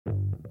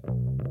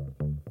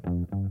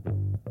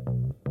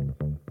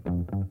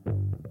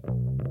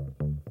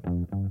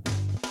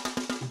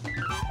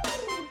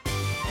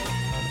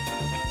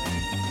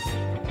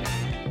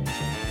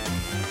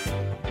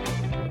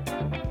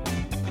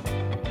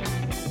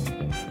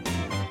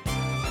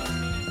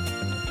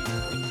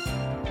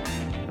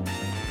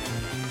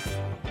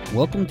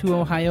Welcome to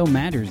Ohio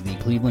Matters, the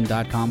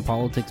Cleveland.com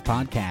politics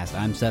podcast.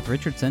 I'm Seth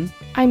Richardson.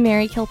 I'm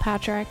Mary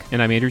Kilpatrick.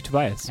 And I'm Andrew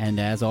Tobias. And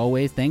as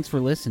always, thanks for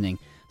listening.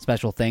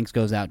 Special thanks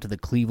goes out to the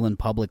Cleveland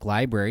Public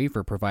Library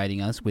for providing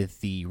us with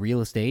the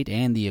real estate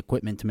and the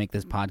equipment to make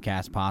this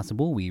podcast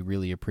possible. We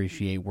really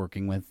appreciate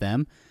working with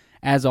them.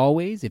 As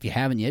always, if you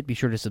haven't yet, be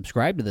sure to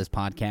subscribe to this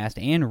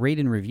podcast and rate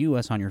and review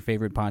us on your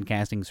favorite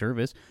podcasting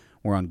service.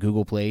 We're on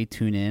Google Play,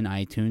 TuneIn,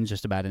 iTunes,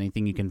 just about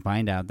anything you can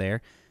find out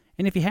there.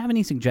 And if you have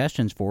any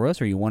suggestions for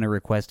us or you want to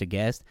request a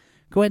guest,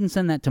 go ahead and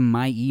send that to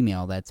my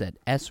email. That's at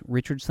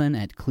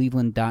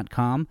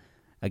srichardson@cleveland.com.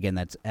 Again,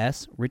 that's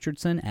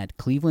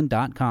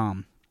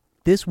srichardson@cleveland.com.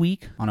 This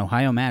week on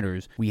Ohio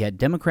Matters, we had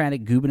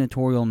Democratic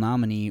gubernatorial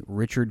nominee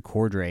Richard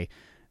Cordray.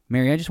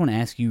 Mary, I just want to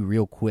ask you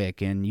real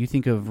quick, and you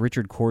think of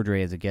Richard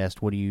Cordray as a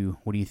guest, what do you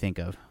think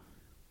of?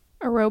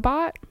 A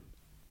robot?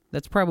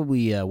 That's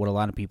probably what a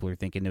lot of people are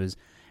thinking. It was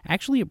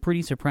actually a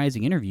pretty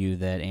surprising interview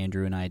that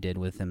Andrew and I did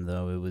with him,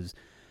 though. It was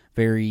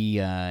very,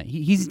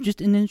 he's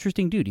just an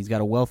interesting dude. He's got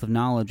a wealth of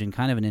knowledge and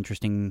kind of an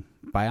interesting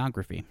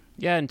biography.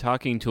 Yeah, and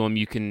talking to him,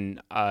 you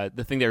can,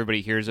 the thing that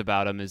everybody hears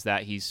about him is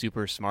that he's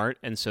super smart,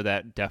 and so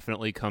that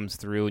definitely comes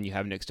through when you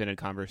have an extended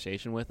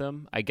conversation with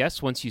him. I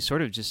guess once you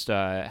sort of just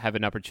have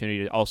an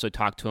opportunity to also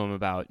talk to him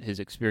about his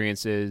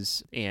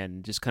experiences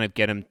and just kind of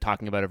get him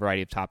talking about a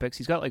variety of topics,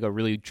 he's got like a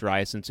really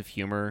dry sense of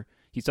humor.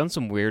 He's done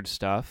some weird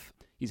stuff.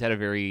 He's had a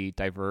very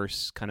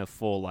diverse, kind of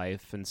full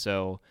life, and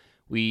so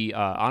we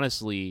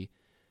honestly...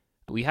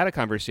 We had a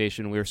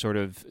conversation. We were sort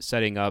of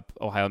setting up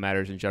Ohio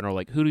Matters in general,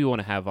 like who do you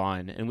want to have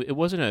on? And it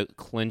wasn't a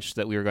clinch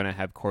that we were going to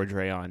have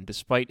Cordray on,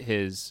 despite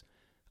his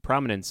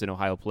prominence in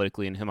Ohio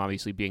politically and him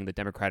obviously being the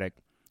Democratic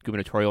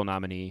gubernatorial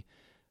nominee.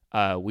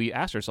 We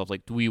asked ourselves,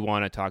 like, do we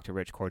want to talk to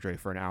Rich Cordray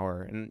for an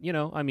hour? And, you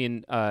know, I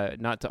mean,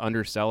 not to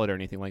undersell it or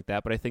anything like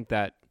that, but I think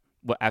that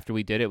after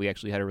we did it, we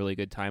actually had a really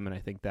good time. And I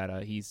think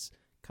that he's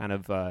kind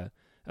of a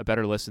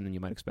better listen than you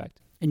might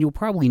expect. And you'll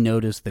probably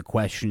notice the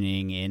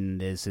questioning in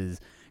this is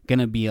going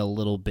to be a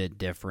little bit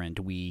different.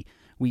 We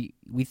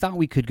thought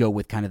we could go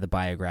with kind of the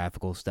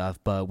biographical stuff,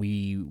 but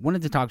we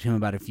wanted to talk to him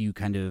about a few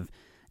kind of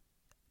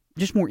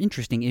just more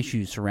interesting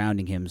issues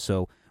surrounding him.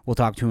 So we'll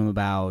talk to him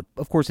about,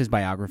 of course, his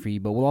biography,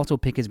 but we'll also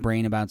pick his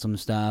brain about some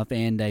stuff,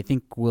 and I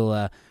think we'll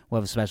have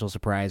a special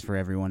surprise for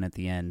everyone at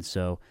the end.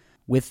 So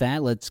with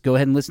that, let's go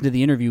ahead and listen to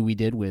the interview we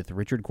did with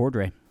Richard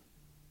Cordray.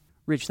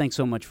 Rich, thanks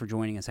so much for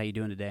joining us. How you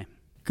doing today?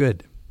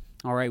 Good.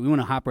 All right, we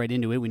want to hop right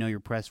into it. We know you're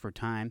pressed for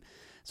time.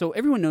 So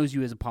everyone knows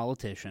you as a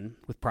politician,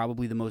 with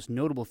probably the most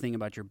notable thing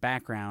about your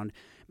background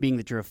being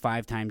that you're a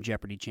 5-time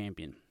Jeopardy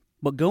champion.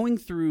 But going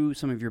through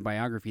some of your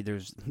biography,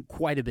 there's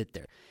quite a bit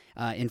there.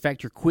 In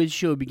fact, your quiz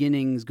show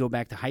beginnings go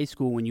back to high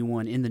school when you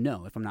won In the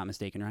Know, if I'm not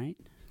mistaken, right?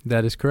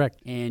 That is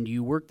correct. And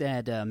you worked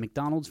at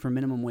McDonald's for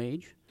minimum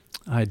wage?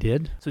 I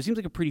did. So it seems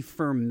like a pretty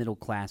firm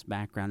middle-class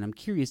background. I'm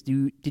curious,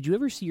 did you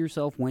ever see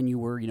yourself when you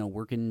were,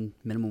 working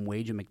minimum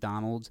wage at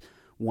McDonald's,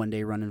 one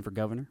day running for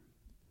governor?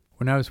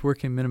 When I was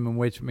working minimum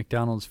wage at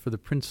McDonald's for the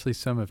princely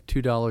sum of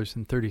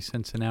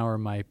 $2.30 an hour,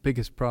 my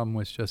biggest problem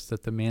was just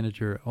that the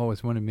manager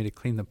always wanted me to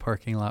clean the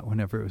parking lot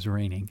whenever it was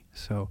raining.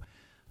 So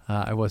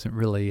I wasn't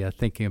really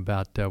thinking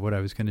about what I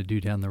was going to do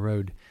down the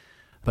road.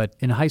 But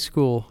in high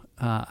school,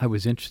 I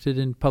was interested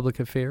in public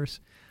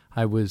affairs.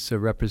 I was a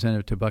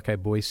representative to Buckeye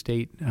Boys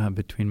State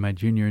between my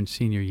junior and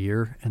senior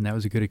year, and that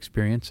was a good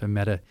experience. I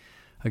met a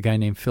guy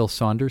named Phil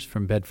Saunders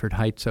from Bedford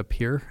Heights up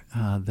here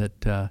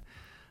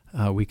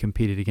we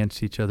competed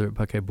against each other at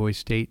Buckeye Boys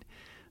State.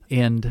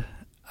 And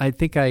I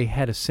think I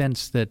had a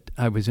sense that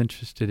I was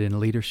interested in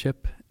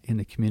leadership in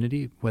the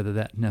community, whether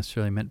that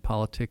necessarily meant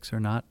politics or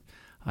not.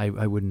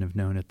 I wouldn't have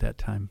known at that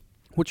time.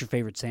 What's your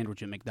favorite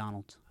sandwich at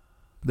McDonald's?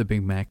 The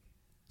Big Mac.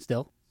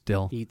 Still?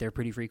 Still. You eat there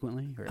pretty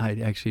frequently? Or? I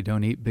actually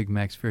don't eat Big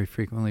Macs very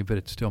frequently, but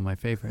it's still my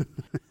favorite.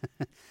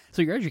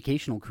 So your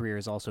educational career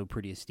is also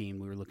pretty esteemed.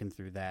 We were looking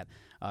through that.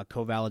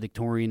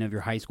 Co-valedictorian of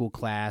your high school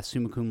class,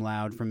 summa cum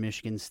laude from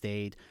Michigan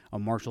State, a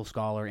Marshall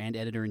Scholar, and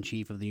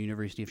editor-in-chief of the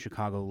University of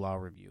Chicago Law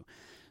Review.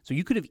 So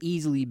you could have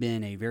easily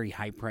been a very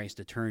high-priced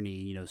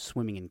attorney,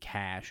 swimming in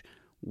cash.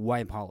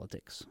 Why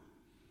politics?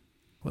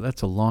 Well,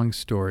 that's a long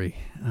story,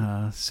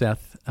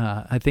 Seth.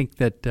 I think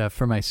that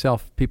for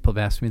myself, people have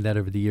asked me that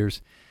over the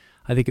years.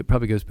 I think it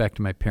probably goes back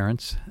to my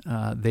parents.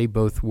 They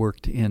both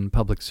worked in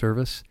public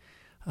service,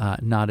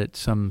 not at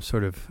some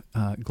sort of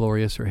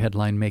glorious or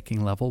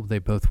headline-making level. They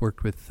both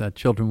worked with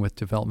children with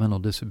developmental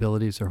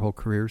disabilities their whole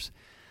careers.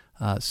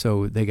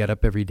 So they got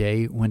up every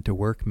day, went to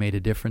work, made a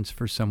difference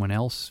for someone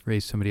else,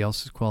 raised somebody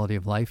else's quality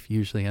of life,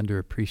 usually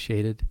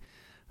underappreciated,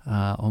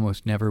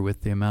 almost never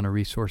with the amount of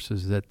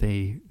resources that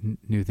they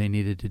knew they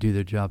needed to do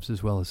their jobs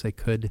as well as they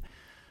could.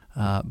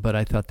 But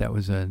I thought that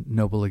was a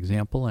noble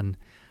example, and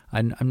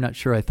I'm not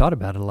sure I thought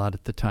about it a lot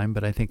at the time,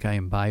 but I think I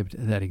imbibed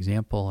that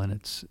example, and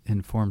it's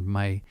informed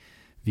my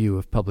view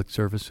of public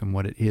service and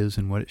what it is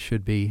and what it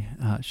should be.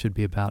 It should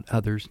be about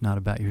others, not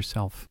about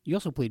yourself. You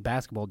also played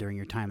basketball during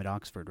your time at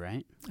Oxford,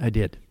 right? I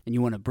did. And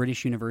you won a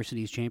British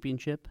University's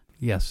championship?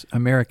 Yes.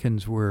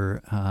 Americans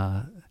were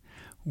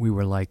we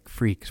were like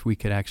freaks. We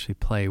could actually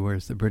play,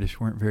 whereas the British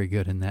weren't very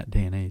good in that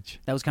day and age.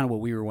 That was kind of what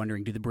we were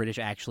wondering. Do the British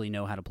actually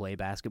know how to play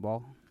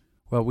basketball?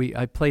 Well,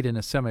 I played in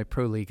a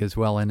semi-pro league as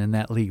well, and in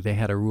that league they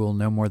had a rule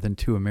no more than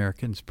 2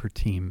 Americans per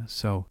team.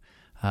 So,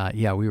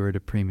 yeah, we were at a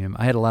premium.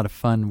 I had a lot of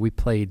fun. We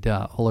played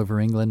all over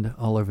England,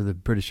 all over the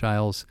British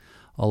Isles,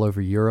 all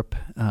over Europe.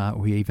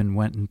 We even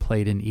went and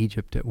played in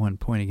Egypt at one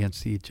point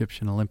against the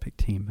Egyptian Olympic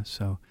team.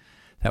 So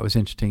that was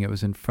interesting. It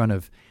was in front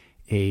of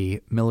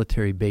a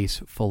military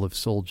base full of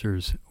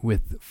soldiers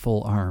with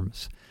full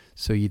arms.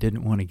 So you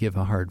didn't want to give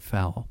a hard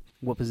foul.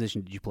 What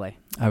position did you play?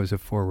 I was a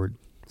forward.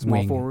 Small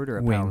wing, forward or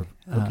a wing. power?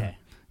 Okay.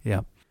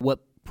 Yeah. What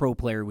pro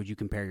player would you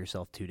compare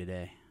yourself to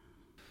today?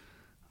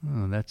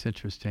 Oh, that's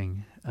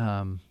interesting.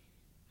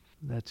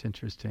 That's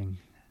interesting.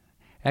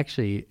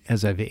 Actually,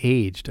 as I've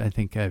aged, I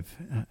think I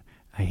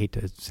hate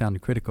to sound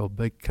critical,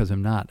 but because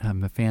I'm not.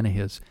 I'm a fan of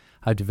his.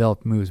 I've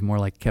developed moves more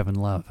like Kevin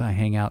Love. I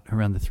hang out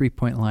around the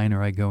three-point line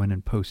or I go in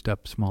and post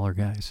up smaller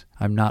guys.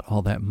 I'm not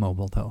all that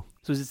mobile, though.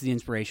 So is this the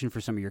inspiration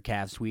for some of your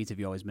Cavs tweets? Have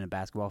you always been a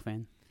basketball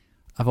fan?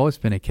 I've always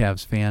been a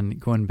Cavs fan,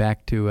 going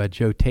back to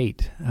Joe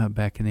Tate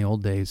back in the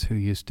old days, who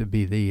used to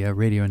be the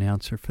radio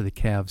announcer for the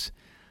Cavs.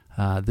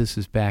 This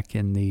is back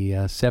in the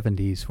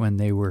 70s when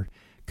they were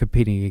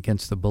competing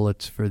against the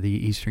Bullets for the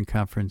Eastern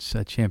Conference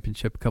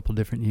championship a couple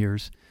different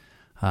years.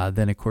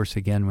 Then, of course,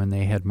 again, when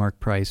they had Mark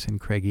Price and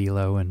Craig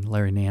Elo and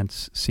Larry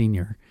Nance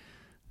Sr.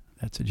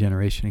 That's a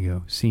generation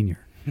ago,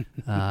 Sr.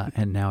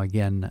 And now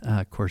again,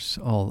 of course,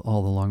 all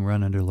the long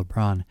run under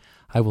LeBron.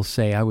 I will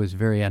say I was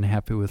very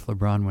unhappy with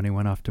LeBron when he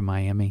went off to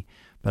Miami,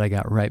 but I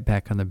got right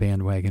back on the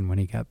bandwagon when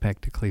he got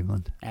back to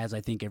Cleveland. As I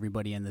think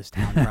everybody in this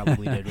town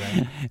probably did,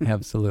 right?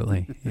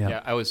 Absolutely. Yeah.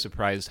 Yeah, I was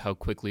surprised how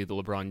quickly the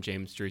LeBron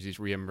James jerseys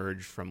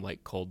reemerged from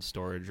like cold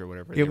storage or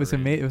whatever. It was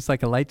amazing. It was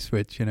like a light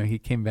switch. You know, he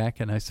came back,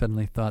 and I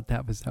suddenly thought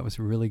that was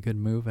a really good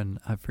move, and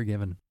I've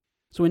forgiven him.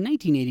 So in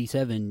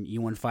 1987,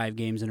 you won 5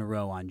 games in a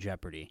row on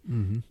Jeopardy.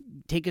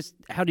 Mm-hmm.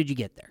 How did you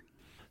get there?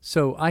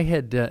 So I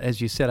had,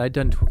 as you said, I'd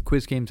done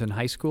quiz games in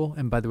high school.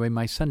 And by the way,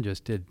 my son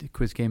just did a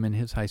quiz game in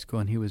his high school,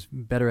 and he was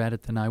better at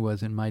it than I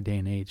was in my day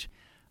and age.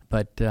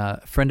 But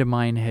a friend of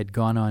mine had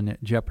gone on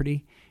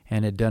Jeopardy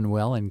and had done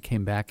well and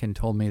came back and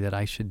told me that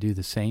I should do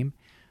the same.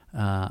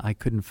 I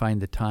couldn't find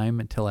the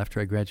time until after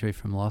I graduated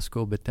from law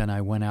school, but then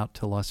I went out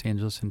to Los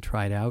Angeles and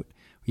tried out.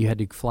 You had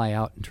to fly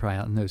out and try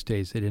out in those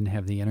days. They didn't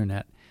have the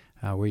internet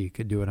where you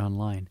could do it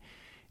online.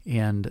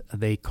 And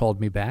they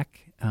called me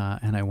back,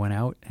 and I went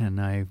out,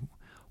 and I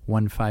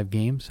won 5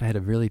 games. I had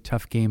a really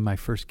tough game, my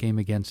first game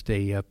against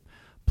a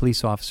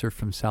police officer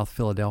from South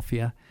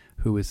Philadelphia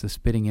who was the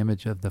spitting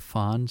image of the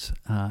Fonz,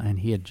 and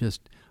he had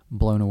just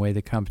blown away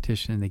the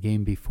competition in the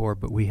game before,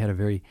 but we had a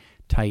very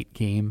tight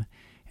game,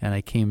 and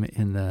I came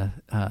in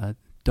the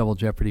Double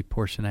Jeopardy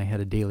portion. I had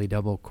a daily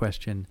double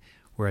question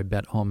where I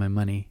bet all my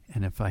money,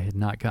 and if I had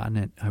not gotten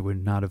it, I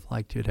would not have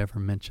liked you to ever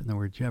mention the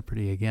word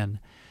Jeopardy again.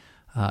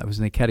 It was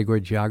in the category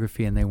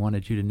geography, and they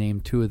wanted you to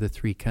name 2 of the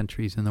 3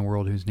 countries in the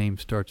world whose name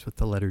starts with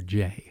the letter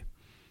J.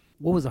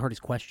 What was the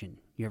hardest question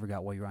you ever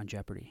got while you were on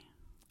Jeopardy?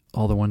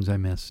 All the ones I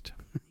missed.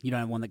 You don't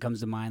have one that comes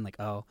to mind, like,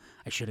 oh,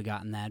 I should have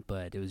gotten that,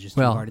 but it was just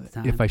too hard at the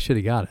time? If I should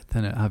have got it,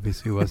 then it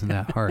obviously wasn't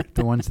that hard.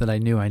 The ones that I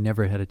knew I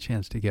never had a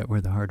chance to get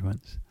were the hard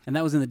ones. And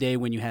that was in the day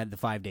when you had the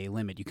 5-day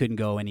limit. You couldn't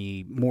go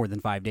any more than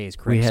 5 days,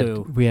 correct?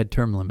 We had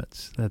term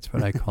limits. That's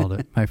what I called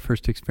it. My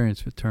first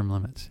experience with term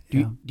limits.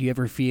 Do you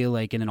ever feel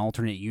like in an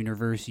alternate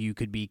universe you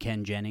could be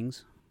Ken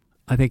Jennings?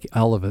 I think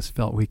all of us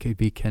felt we could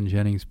be Ken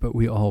Jennings, but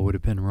we all would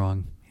have been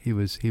wrong. He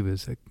was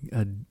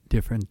a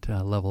different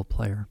level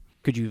player.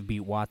 Could you have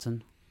beat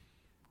Watson?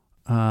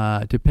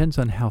 Depends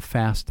on how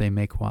fast they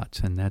make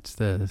Watson. That's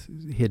the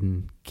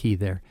hidden key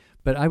there.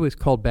 But I was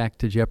called back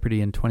to Jeopardy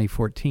in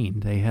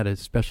 2014. They had a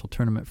special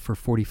tournament for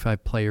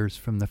 45 players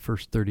from the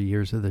first 30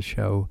 years of the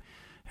show,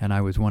 and I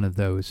was one of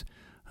those.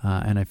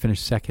 And I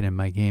finished second in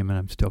my game, and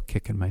I'm still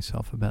kicking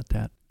myself about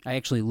that. I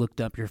actually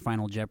looked up your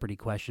final Jeopardy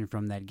question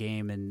from that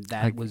game, and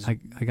that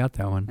I got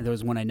that one. And there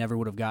was one I never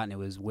would have gotten. It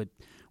was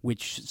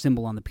which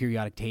symbol on the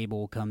periodic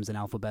table comes in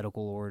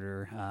alphabetical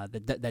order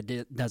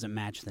that doesn't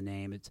match the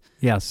name.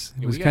 Yes,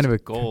 it was kind kind of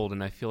a gold,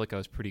 and I feel like I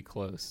was pretty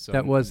close. So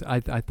that was I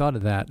thought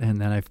of that, and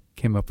then I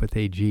came up with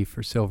AG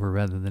for silver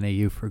rather than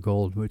AU for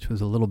gold, which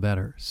was a little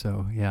better.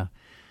 So yeah,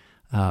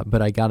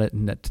 but I got it,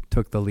 and that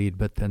took the lead.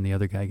 But then the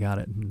other guy got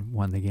it and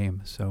won the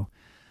game. So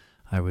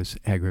I was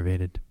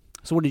aggravated.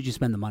 So what did you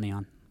spend the money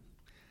on?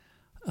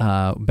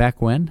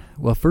 Back when?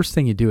 Well, first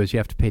thing you do is you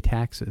have to pay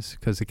taxes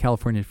because the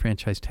California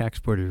Franchise Tax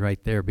Board is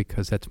right there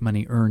because that's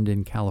money earned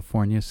in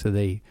California. So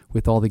they,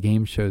 with all the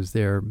game shows,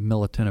 they're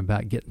militant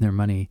about getting their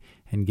money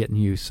and getting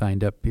you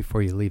signed up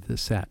before you leave the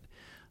set.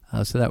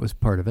 So that was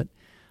part of it.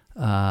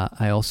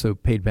 I also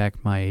paid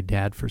back my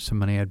dad for some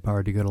money I'd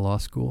borrowed to go to law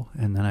school,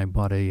 and then I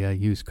bought a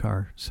used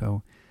car.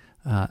 So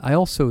I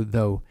also,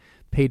 though,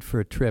 paid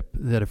for a trip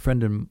that a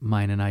friend of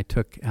mine and I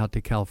took out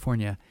to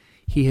California.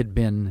 He had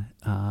been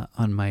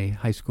on my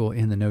high school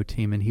in the no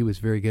team, and he was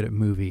very good at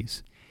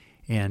movies.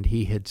 And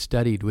he had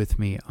studied with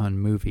me on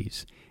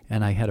movies.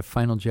 And I had a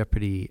Final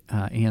Jeopardy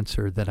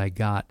answer that I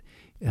got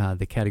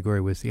The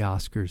category was the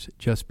Oscars,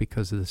 just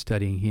because of the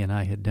studying he and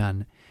I had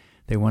done.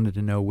 They wanted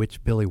to know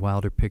which Billy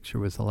Wilder picture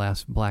was the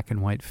last black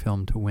and white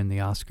film to win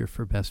the Oscar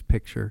for Best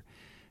Picture,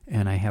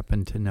 and I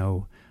happened to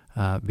know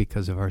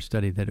because of our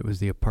study that it was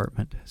The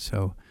Apartment.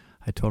 So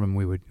I told him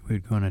we'd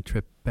go on a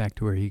trip back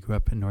to where he grew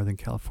up in Northern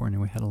California.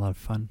 We had a lot of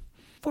fun.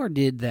 How far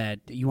did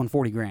that? You won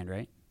 $40,000,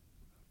 right?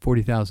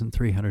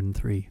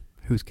 40,303.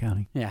 Who's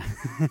counting? Yeah.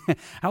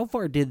 How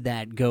far did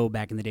that go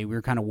back in the day? We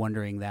were kind of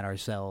wondering that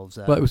ourselves.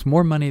 Well, it was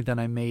more money than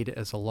I made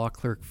as a law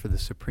clerk for the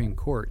Supreme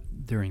Court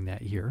during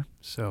that year.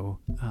 So,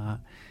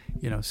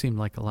 seemed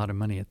like a lot of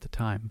money at the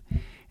time.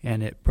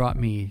 And it brought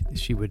me,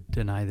 she would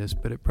deny this,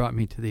 but it brought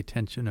me to the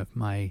attention of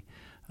my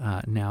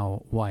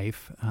now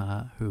wife,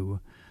 who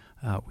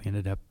we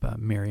ended up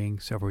marrying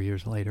several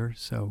years later.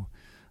 So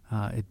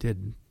it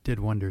did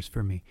wonders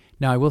for me.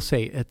 Now, I will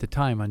say, at the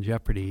time on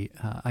Jeopardy,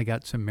 I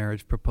got some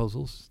marriage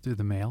proposals through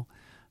the mail,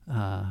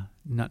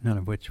 none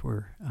of which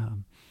were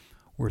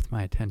worth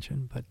my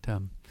attention. But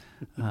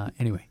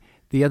anyway,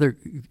 the other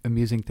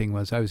amusing thing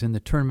was I was in the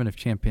Tournament of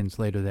Champions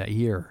later that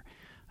year,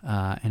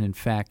 and in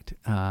fact,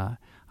 I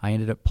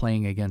ended up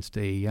playing against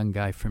a young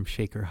guy from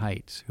Shaker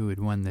Heights who had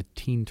won the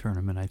teen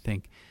tournament, I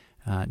think,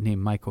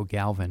 named Michael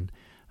Galvin,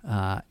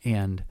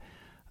 and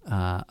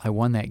I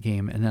won that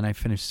game, and then I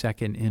finished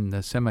second in the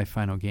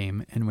semifinal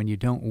game. And when you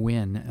don't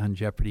win on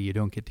Jeopardy, you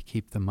don't get to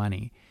keep the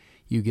money.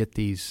 You get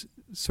these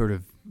sort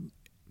of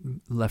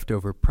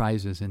leftover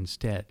prizes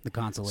instead. The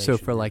consolation. So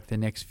for like the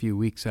next few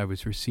weeks, I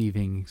was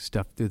receiving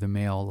stuff through the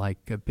mail,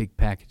 like big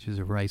packages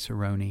of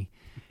Rice-A-Roni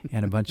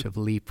and a bunch of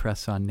Lee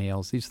press-on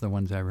nails. These are the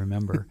ones I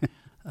remember.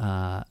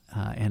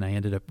 And I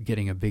ended up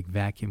getting a big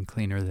vacuum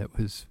cleaner that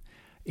was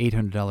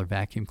 $800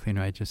 vacuum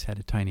cleaner. I just had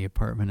a tiny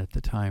apartment at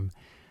the time.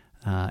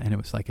 And it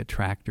was like a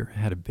tractor. It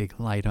had a big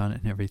light on it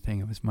and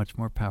everything. It was much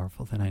more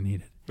powerful than I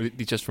needed. Would it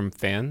be just from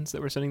fans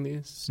that were sending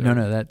these? No,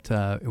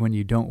 that when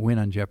you don't win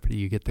on Jeopardy,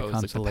 you get the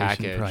consolation like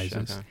the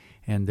prizes. Okay.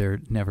 And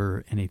they're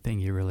never anything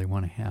you really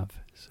want to have.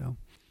 So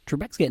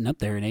Trebek's getting up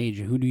there in age.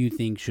 Who do you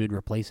think should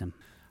replace him?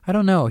 I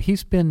don't know.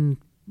 He's been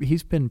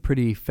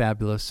pretty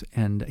fabulous,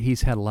 and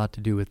he's had a lot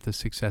to do with the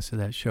success of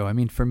that show. I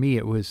mean, for me,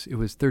 it was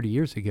 30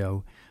 years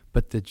ago,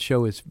 but the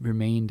show has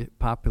remained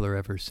popular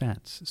ever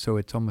since. So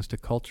it's almost a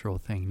cultural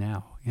thing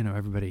now.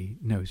 Everybody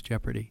knows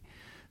Jeopardy.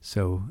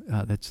 So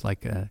that's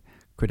like a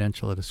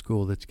credential at a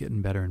school that's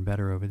getting better and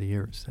better over the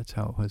years. That's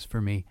how it was for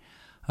me.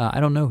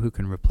 I don't know who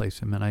can replace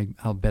him, and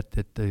I'll bet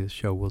that the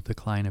show will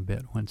decline a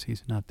bit once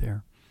he's not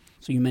there.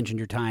 So you mentioned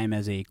your time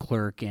as a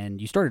clerk, and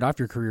you started off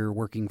your career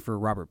working for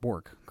Robert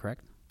Bork,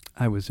 correct?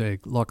 I was a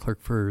law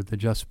clerk for the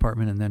Justice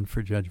Department and then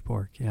for Judge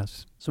Bork,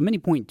 yes. So many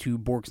point to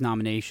Bork's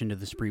nomination to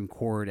the Supreme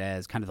Court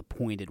as kind of the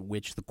point at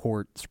which the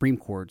Supreme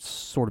Court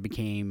sort of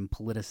became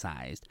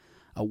politicized.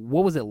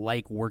 What was it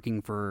like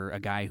working for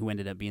a guy who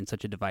ended up being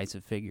such a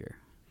divisive figure?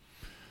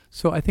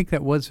 So I think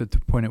that was at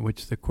the point at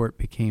which the court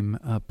became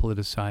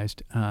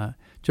politicized.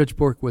 Judge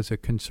Bork was a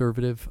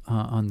conservative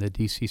on the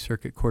D.C.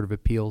 Circuit Court of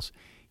Appeals.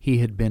 He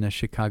had been a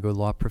Chicago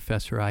law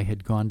professor. I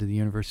had gone to the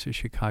University of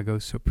Chicago,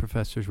 so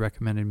professors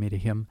recommended me to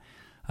him.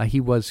 He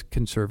was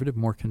conservative,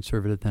 more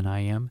conservative than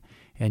I am,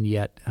 and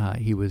yet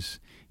he was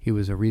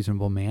a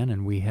reasonable man,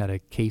 and we had a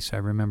case, I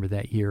remember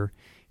that year,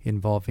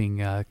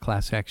 involving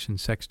class action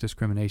sex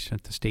discrimination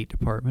at the State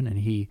Department, and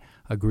he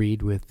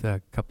agreed with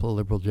a couple of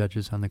liberal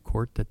judges on the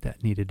court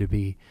that needed to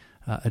be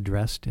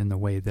addressed in the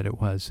way that it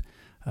was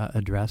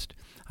addressed.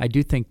 I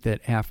do think that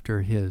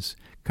after his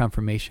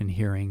confirmation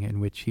hearing,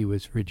 in which he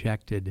was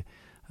rejected,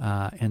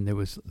 and there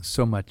was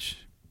so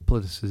much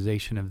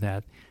politicization of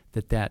that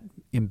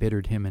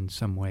embittered him in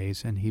some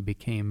ways, and he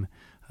became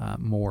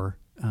more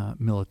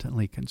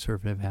militantly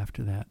conservative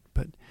after that.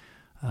 But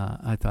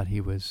I thought he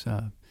was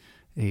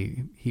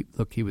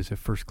he was a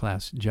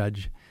first-class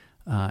judge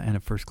and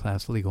a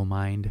first-class legal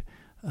mind,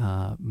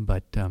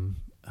 but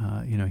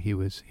he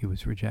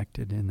was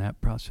rejected in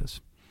that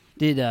process.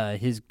 Did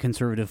his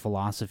conservative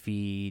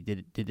philosophy,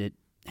 did it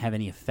have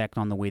any effect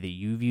on the way that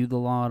you view the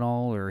law at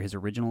all, or his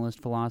originalist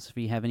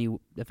philosophy have any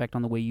effect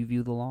on the way you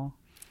view the law?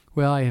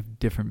 Well, I have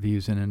different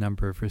views in a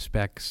number of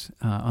respects.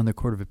 On the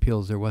Court of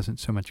Appeals, there wasn't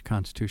so much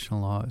constitutional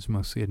law. It was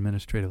mostly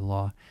administrative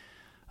law.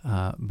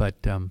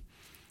 But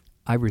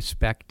I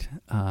respect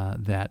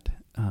that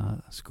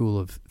school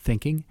of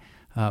thinking,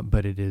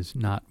 but it is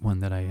not one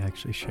that I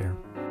actually share.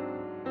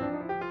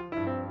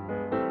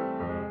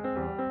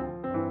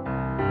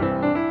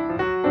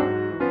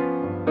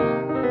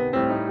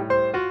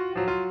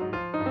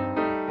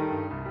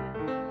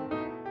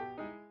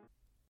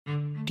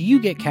 Do you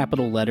get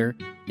Capital Letter?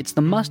 It's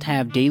the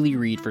must-have daily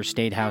read for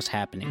State House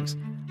happenings.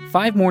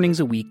 5 mornings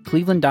a week,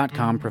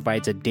 Cleveland.com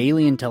provides a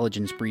daily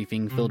intelligence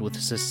briefing filled with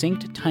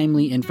succinct,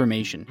 timely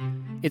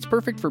information. It's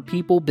perfect for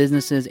people,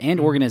 businesses, and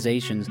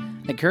organizations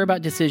that care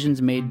about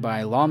decisions made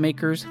by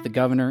lawmakers, the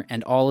governor,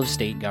 and all of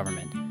state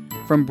government.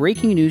 From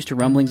breaking news to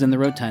rumblings in the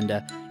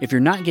rotunda, if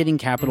you're not getting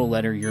Capital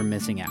Letter, you're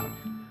missing out.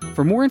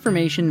 For more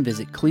information,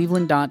 visit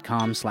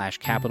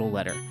cleveland.com/Capital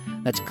Letter.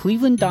 That's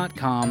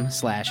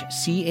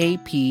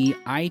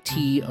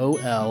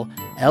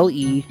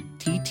cleveland.com/CAPITOLLETTER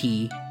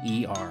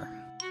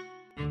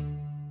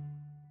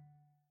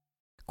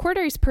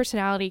Cordray's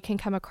personality can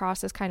come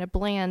across as kind of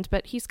bland,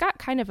 but he's got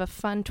kind of a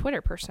fun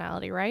Twitter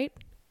personality, right?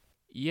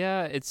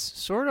 Yeah, it's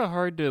sort of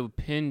hard to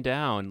pin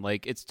down.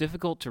 Like, it's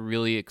difficult to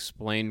really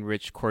explain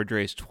Rich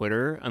Cordray's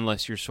Twitter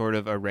unless you're sort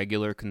of a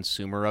regular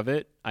consumer of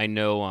it. I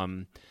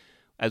know,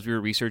 as we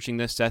were researching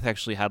this, Seth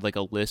actually had like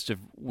a list of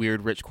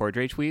weird Rich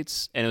Cordray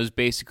tweets, and it was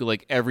basically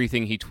like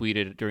everything he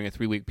tweeted during a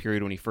 3-week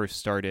period when he first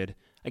started.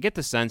 I get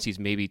the sense he's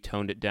maybe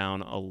toned it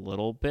down a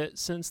little bit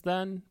since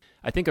then.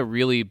 I think a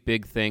really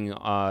big thing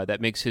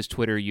that makes his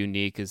Twitter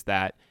unique is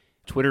that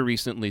Twitter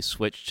recently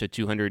switched to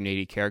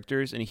 280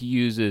 characters, and he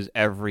uses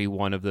every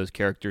one of those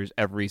characters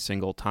every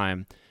single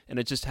time. And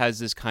it just has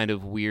this kind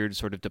of weird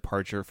sort of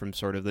departure from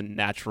sort of the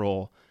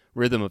natural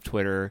rhythm of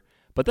Twitter.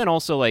 But then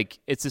also, like,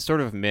 it's this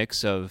sort of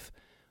mix of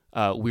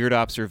weird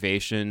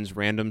observations,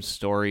 random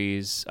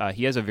stories.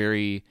 He has a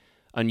very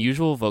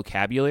unusual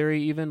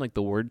vocabulary, even. Like,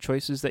 the word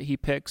choices that he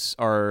picks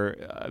are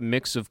a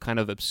mix of kind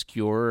of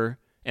obscure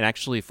and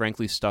actually,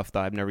 frankly, stuff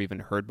that I've never even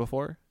heard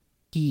before.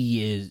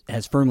 He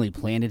has firmly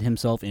planted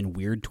himself in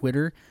weird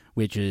Twitter,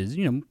 which is,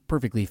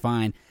 perfectly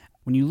fine.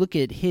 When you look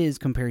at his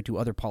compared to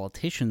other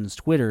politicians'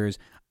 Twitters,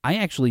 I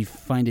actually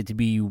find it to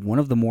be one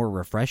of the more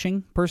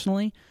refreshing,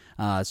 personally.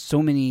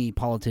 So many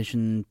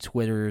politician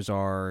Twitters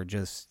are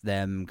just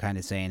them kind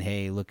of saying,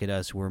 hey, look at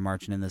us, we're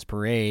marching in this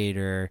parade,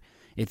 or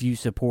if you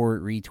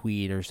support,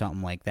 retweet, or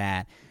something like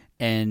that.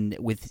 And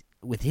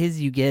with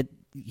his, you get,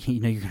 you're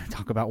going to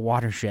talk about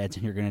watersheds,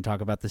 and you're going to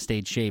talk about the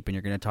state shape, and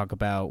you're going to talk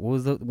about,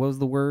 what was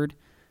the word?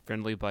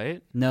 Friendly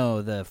bite?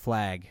 No, the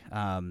flag.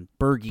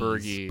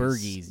 Burgies.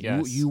 Burgies.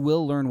 Yes. You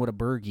will learn what a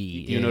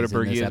burgie is. Do you know what a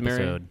burgie is,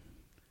 Mary?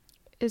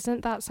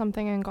 Isn't that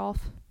something in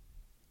golf?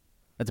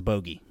 That's a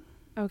bogey.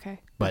 Okay.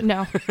 But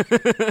no.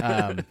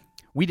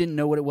 We didn't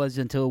know what it was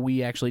until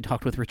we actually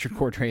talked with Richard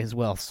Cordray as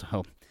well.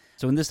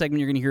 So in this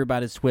segment, you're going to hear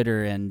about his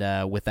Twitter,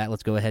 and with that,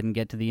 let's go ahead and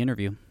get to the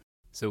interview.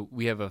 So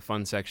we have a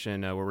fun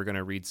section where we're going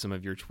to read some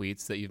of your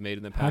tweets that you've made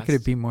in the past. How could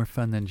it be more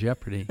fun than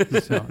Jeopardy?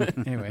 So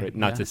anyway, right,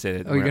 not to say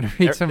that. Oh, you're going to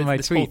read some of my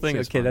this tweets. Whole thing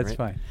is okay, fun, that's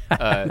right?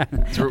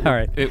 fine. So All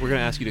right. We're going to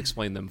ask you to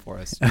explain them for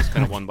us, just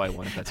kind of one by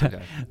one, if that's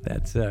okay.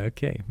 That's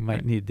okay.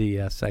 Might need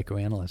the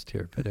psychoanalyst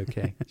here, but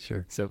okay,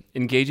 sure. So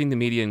engaging the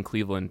media in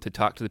Cleveland to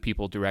talk to the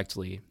people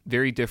directly.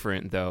 Very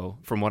different, though,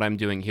 from what I'm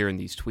doing here in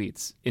these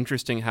tweets.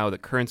 Interesting how the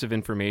currents of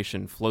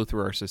information flow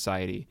through our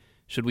society.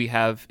 Should we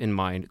have in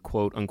mind,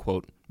 quote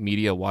unquote,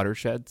 media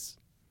watersheds?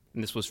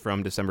 And this was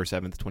from December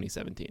 7th,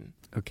 2017.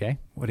 Okay.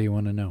 What do you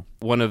want to know?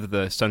 One of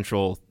the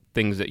central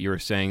things that you were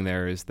saying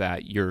there is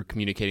that you're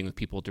communicating with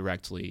people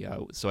directly.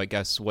 So I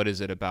guess, what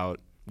is it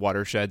about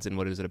watersheds and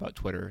what is it about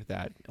Twitter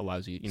that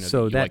allows you,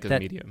 so that you like as a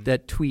medium?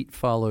 That tweet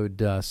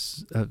followed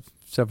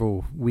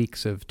several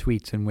weeks of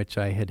tweets in which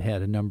I had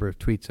a number of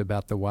tweets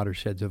about the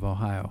watersheds of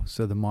Ohio.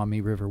 So the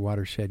Maumee River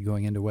watershed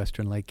going into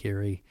western Lake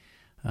Erie,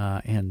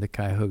 and the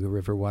Cuyahoga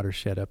River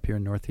watershed up here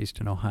in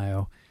northeastern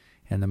Ohio,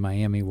 and the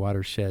Miami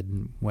watershed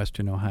in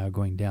western Ohio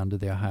going down to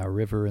the Ohio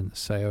River, and the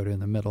Scioto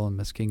in the middle, and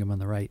Muskingum on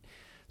the right.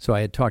 So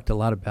I had talked a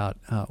lot about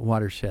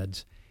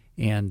watersheds,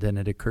 and then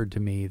it occurred to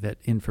me that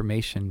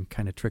information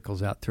kind of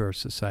trickles out through our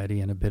society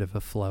in a bit of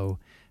a flow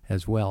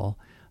as well,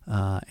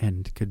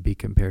 and could be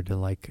compared to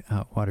like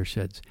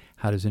watersheds.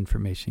 How does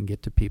information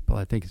get to people?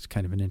 I think it's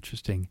kind of an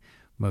interesting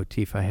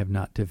motif. I have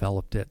not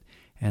developed it,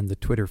 and the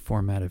Twitter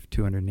format of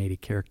 280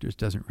 characters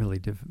doesn't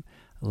really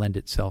lend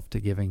itself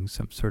to giving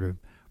some sort of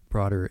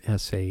broader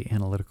essay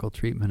analytical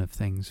treatment of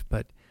things,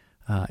 but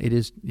it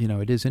is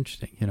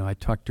interesting. I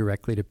talk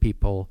directly to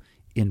people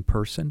in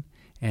person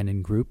and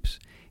in groups,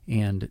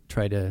 and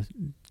try to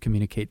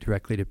communicate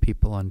directly to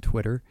people on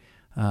Twitter.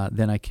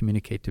 Then I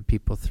communicate to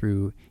people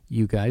through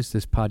you guys.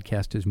 This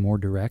podcast is more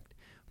direct,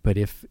 but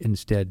if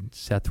instead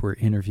Seth were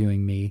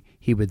interviewing me,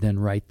 he would then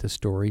write the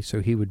story, so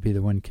he would be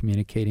the one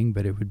communicating,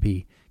 but it would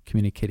be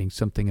communicating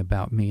something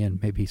about me,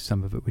 and maybe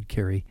some of it would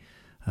carry.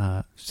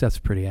 Seth's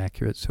pretty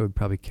accurate, so it would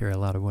probably carry a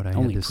lot of what I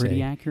had to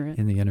say accurate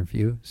in the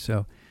interview.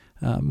 So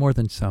more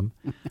than some.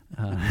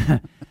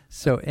 The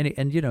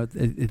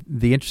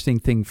interesting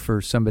thing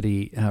for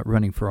somebody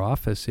running for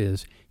office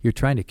is you're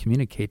trying to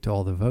communicate to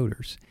all the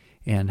voters,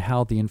 and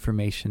how the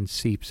information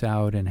seeps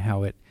out and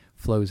how it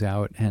flows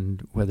out,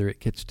 and whether it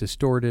gets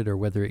distorted or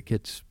whether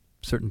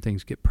certain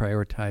things get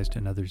prioritized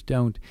and others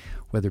don't,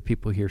 whether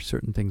people hear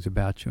certain things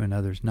about you and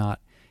others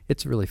not.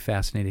 It's a really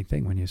fascinating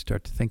thing when you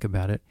start to think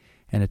about it.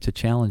 And it's a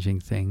challenging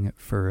thing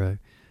for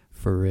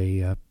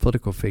a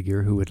political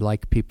figure who would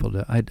like people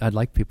to. I'd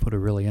like people to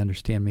really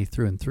understand me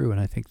through and through, and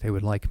I think they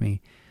would like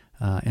me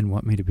and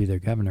want me to be their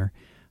governor.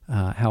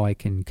 How I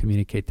can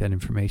communicate that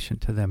information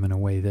to them in a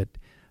way that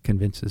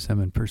convinces them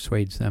and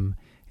persuades them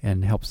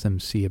and helps them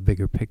see a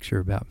bigger picture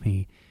about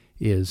me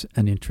is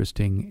an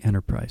interesting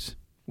enterprise.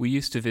 We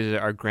used to visit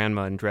our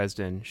grandma in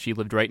Dresden. She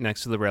lived right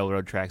next to the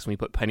railroad tracks, and we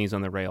put pennies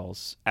on the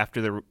rails.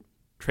 After the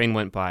train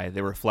went by,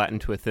 they were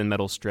flattened to a thin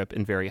metal strip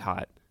and very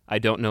hot. I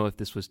don't know if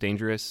this was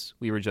dangerous.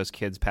 We were just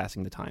kids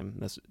passing the time.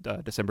 That's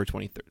December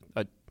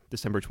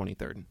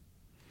 23rd.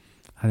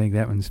 I think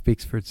that one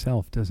speaks for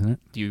itself, doesn't it?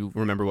 Do you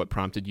remember what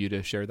prompted you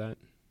to share that?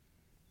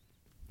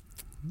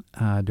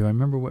 Do I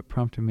remember what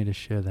prompted me to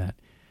share that?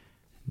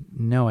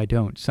 No, I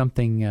don't.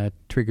 Something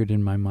triggered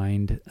in my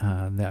mind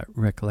that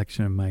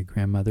recollection of my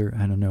grandmother.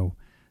 I don't know.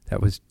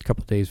 That was a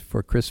couple days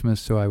before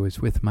Christmas, so I was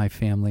with my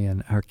family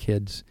and our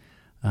kids.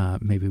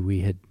 Maybe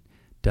we had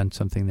done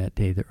something that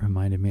day that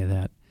reminded me of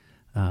that.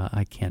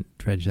 I can't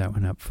dredge that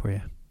one up for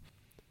you.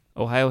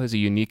 Ohio has a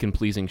unique and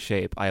pleasing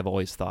shape, I have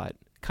always thought.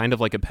 Kind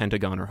of like a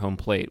pentagon or home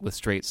plate with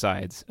straight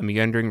sides, a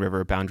meandering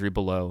river boundary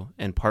below,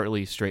 and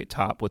partly straight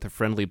top with a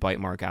friendly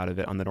bite mark out of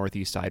it on the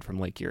northeast side from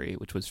Lake Erie,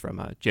 which was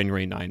from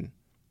January 9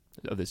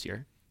 of this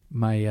year.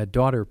 My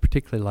daughter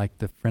particularly liked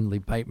the friendly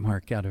bite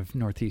mark out of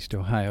northeast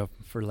Ohio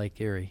for Lake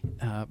Erie.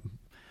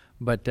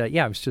 But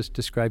I was just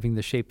describing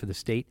the shape of the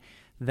state.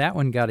 That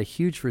one got a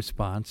huge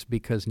response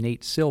because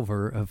Nate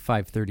Silver of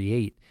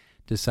 538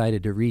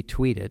 decided to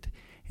retweet it.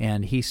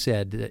 And he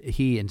said that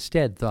he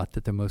instead thought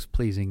that the most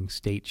pleasing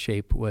state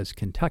shape was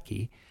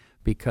Kentucky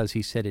because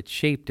he said it's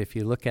shaped, if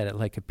you look at it,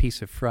 like a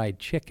piece of fried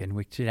chicken,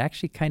 which it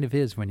actually kind of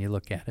is when you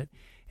look at it.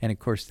 And, of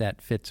course,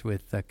 that fits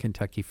with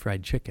Kentucky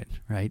Fried Chicken,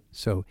 right?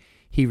 So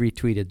he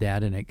retweeted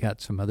that, and it got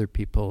some other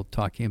people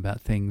talking about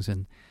things,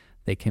 and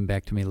they came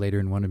back to me later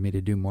and wanted me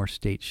to do more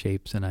state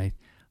shapes, and I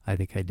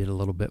think I did a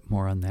little bit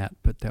more on that,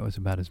 but that was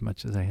about as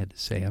much as I had to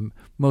say. I'm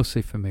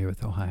mostly familiar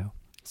with Ohio.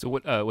 So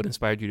what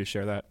inspired you to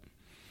share that?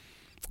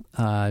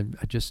 I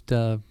just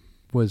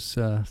was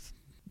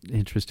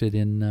interested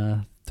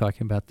in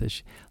talking about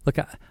this. Look,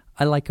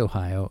 I like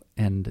Ohio,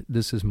 and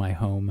this is my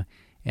home,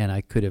 and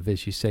I could have,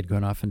 as you said,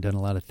 gone off and done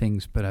a lot of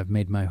things, but I've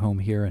made my home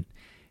here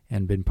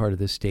and been part of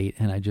the state,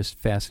 and I'm just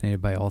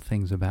fascinated by all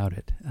things about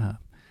it.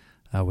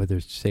 Whether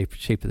it's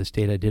shape of the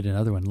state, I did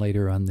another one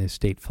later on the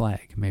state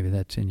flag. Maybe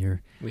that's in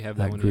your we have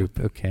that group.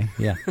 One, okay,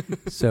 yeah.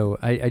 So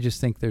I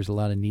just think there's a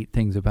lot of neat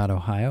things about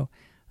Ohio.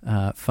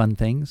 Fun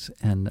things,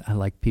 and I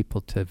like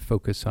people to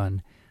focus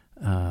on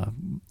a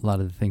lot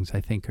of the things I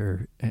think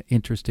are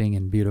interesting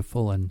and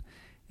beautiful and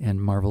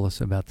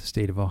marvelous about the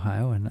state of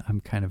Ohio, and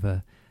I'm kind of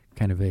a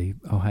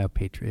Ohio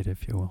patriot,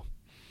 if you will.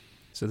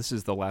 So this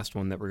is the last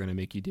one that we're going to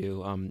make you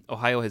do.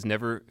 Ohio has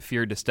never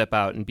feared to step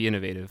out and be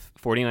innovative.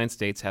 49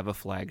 states have a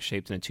flag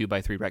shaped in a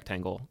 2x3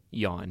 rectangle,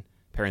 yawn,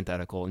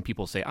 parenthetical, and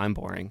people say I'm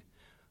boring.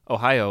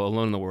 Ohio,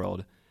 alone in the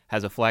world,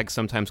 has a flag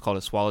sometimes called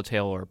a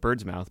swallowtail or a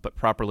bird's mouth, but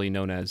properly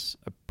known as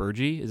a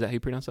burgee. Is that how you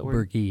pronounce that word?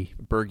 Burgee.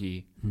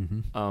 Burgee.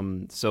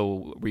 Mm-hmm.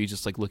 So were you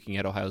just like looking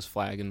at Ohio's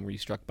flag and were you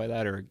struck by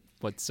that, or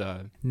what's?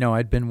 No,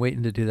 I'd been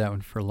waiting to do that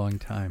one for a long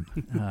time,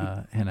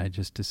 and I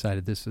just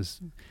decided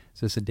is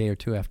this a day or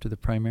two after the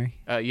primary?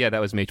 Yeah, that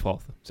was May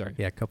 12th. Sorry.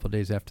 Yeah, a couple of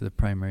days after the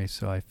primary,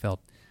 so I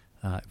felt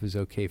it was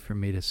okay for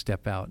me to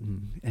step out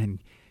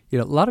and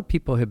a lot of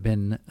people have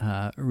been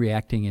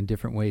reacting in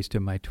different ways to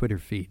my Twitter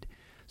feed.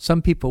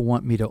 Some people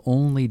want me to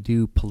only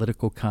do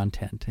political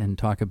content and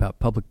talk about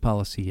public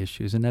policy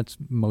issues, and that's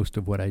most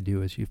of what I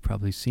do, as you've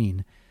probably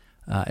seen.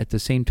 At the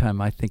same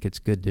time, I think it's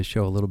good to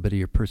show a little bit of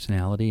your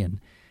personality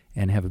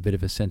and have a bit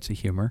of a sense of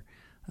humor.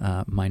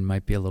 Mine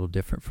might be a little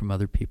different from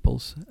other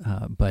people's,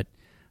 but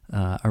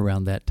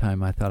around that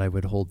time I thought I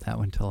would hold that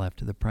one till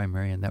after the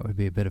primary, and that would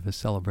be a bit of a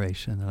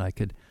celebration that I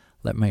could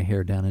let my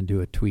hair down and do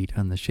a tweet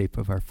on the shape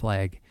of our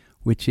flag,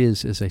 which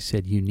is, as I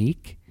said,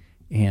 unique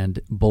and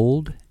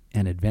bold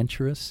and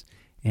adventurous,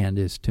 and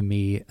is to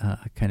me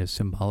kind of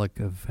symbolic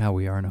of how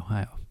we are in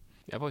Ohio.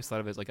 Yeah, I've always thought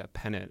of it as like a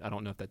pennant. I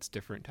don't know if that's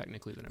different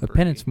technically than a burgee.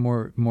 Pennant's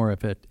more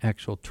of an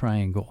actual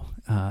triangle.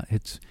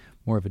 It's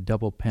more of a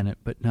double pennant,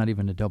 but not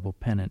even a double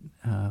pennant,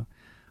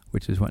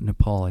 which is what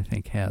Nepal I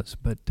think has.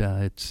 But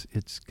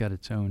it's got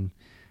its own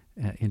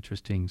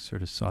interesting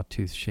sort of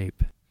sawtooth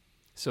shape.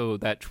 So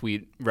that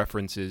tweet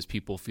references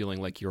people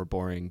feeling like you're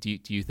boring. Do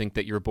you think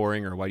that you're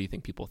boring, or why do you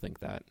think people think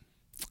that?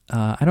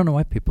 I don't know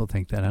why people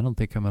think that. I don't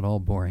think I'm at all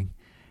boring.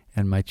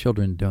 And my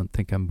children don't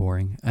think I'm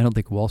boring. I don't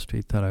think Wall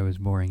Street thought I was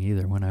boring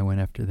either when I went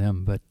after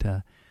them.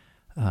 But,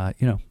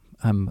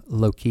 I'm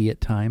low-key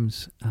at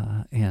times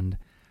and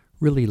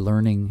really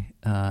learning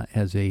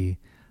as a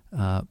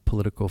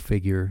political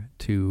figure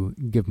to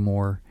give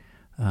more,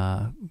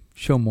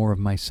 show more of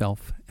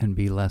myself and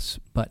be less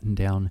buttoned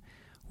down,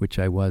 which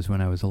I was when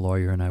I was a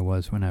lawyer and I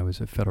was when I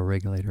was a federal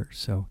regulator.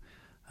 So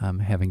I'm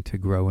having to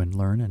grow and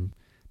learn and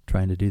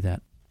trying to do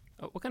that.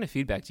 What kind of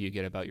feedback do you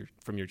get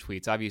from your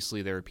tweets?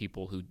 Obviously, there are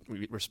people who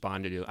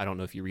responded to. I don't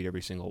know if you read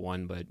every single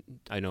one, but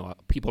I know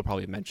people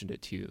probably have mentioned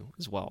it to you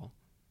as well.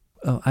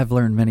 I've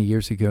learned many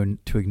years ago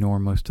to ignore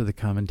most of the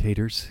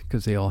commentators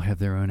because they all have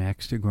their own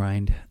axe to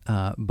grind.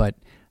 But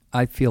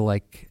I feel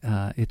like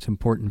it's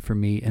important for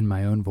me in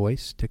my own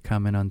voice to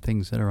comment on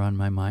things that are on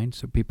my mind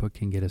so people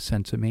can get a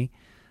sense of me.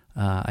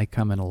 I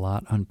comment a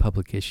lot on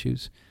public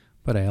issues,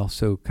 but I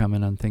also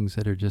comment on things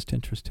that are just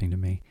interesting to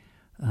me.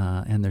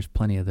 And there's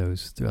plenty of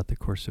those throughout the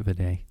course of a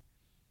day.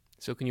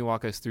 So can you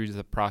walk us through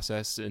the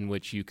process in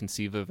which you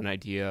conceive of an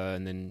idea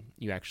and then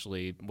you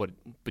actually,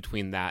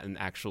 between that and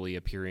actually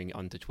appearing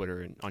onto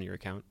Twitter and on your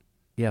account?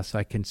 Yes,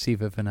 I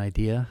conceive of an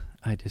idea.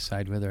 I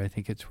decide whether I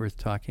think it's worth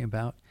talking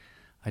about.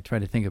 I try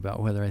to think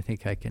about whether I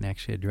think I can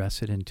actually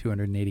address it in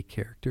 280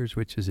 characters,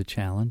 which is a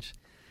challenge.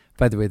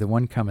 By the way, the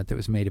one comment that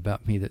was made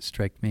about me that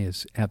struck me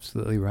as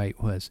absolutely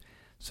right was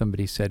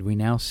somebody said, "We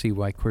now see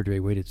why Cordray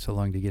waited so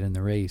long to get in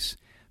the race,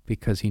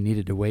 because he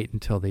needed to wait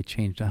until they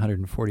changed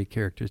 140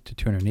 characters to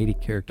 280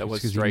 characters,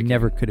 because he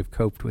never could have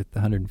coped with the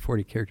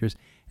 140 characters,"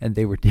 and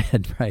they were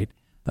dead right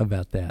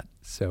about that.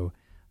 So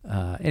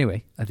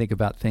anyway, I think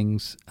about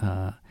things.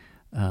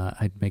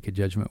 I'd make a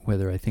judgment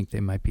whether I think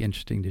they might be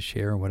interesting to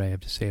share, what I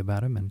have to say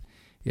about them, and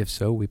if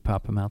so, we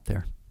pop them out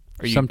there.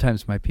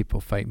 Sometimes my people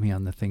fight me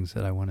on the things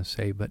that I want to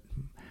say, but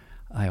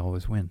I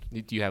always win.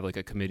 Do you have like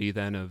a committee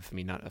then of, I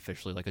mean, not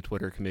officially like a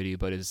Twitter committee,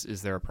 but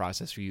is there a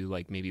process for you,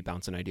 like maybe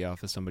bounce an idea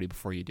off of somebody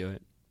before you do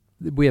it?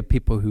 We have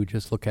people who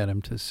just look at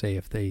them to say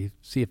if they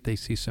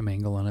see some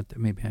angle on it that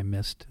maybe I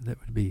missed that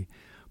would be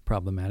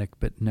problematic.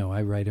 But no,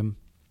 I write them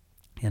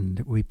and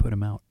we put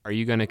them out. Are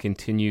you going to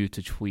continue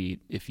to tweet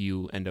if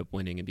you end up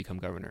winning and become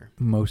governor?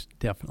 Most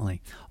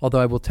definitely.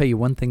 Although I will tell you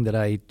one thing that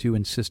I do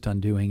insist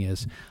on doing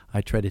is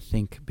I try to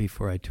think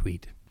before I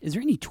tweet. Is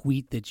there any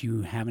tweet that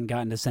you haven't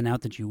gotten to send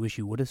out that you wish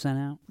you would have sent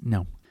out?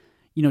 No.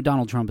 You know,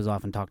 Donald Trump is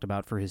often talked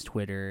about for his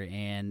Twitter,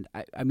 and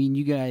I mean,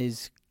 you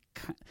guys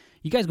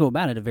go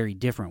about it a very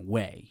different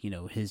way. You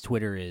know, his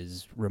Twitter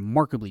is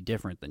remarkably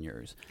different than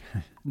yours.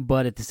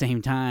 But at the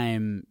same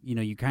time, you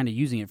know, you're kind of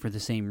using it for the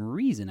same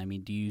reason. I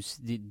mean, do you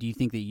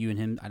think that you and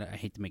him, I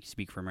hate to make you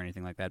speak for him or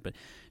anything like that, but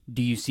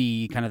do you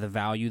see kind of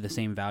the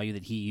same value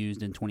that he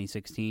used in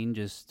 2016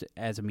 just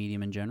as a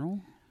medium in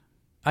general?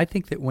 I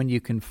think that when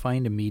you can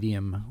find a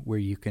medium where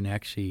you can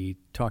actually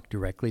talk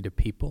directly to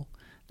people,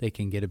 they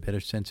can get a better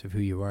sense of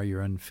who you are.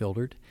 You're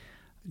unfiltered.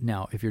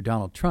 Now, if you're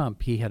Donald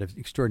Trump, he had an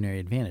extraordinary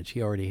advantage.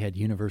 He already had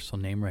universal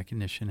name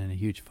recognition and a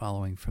huge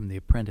following from The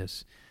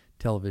Apprentice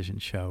television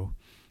show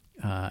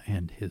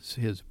and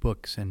his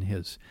books and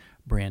his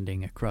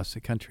branding across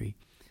the country.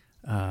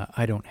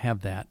 I don't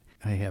have that.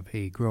 I have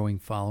a growing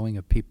following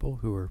of people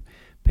who are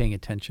paying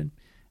attention.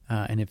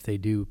 And if they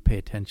do pay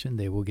attention,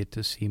 they will get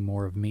to see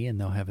more of me and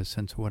they'll have a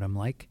sense of what I'm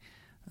like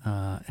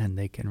and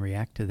they can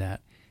react to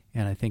that.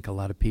 And I think a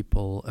lot of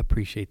people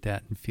appreciate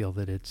that and feel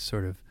that it's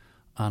sort of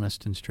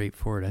honest and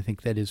straightforward. I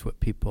think that is what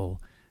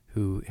people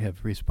who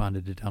have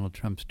responded to Donald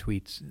Trump's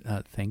tweets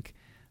think.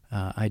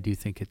 I do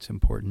think it's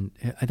important.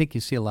 I think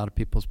you see a lot of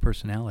people's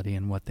personality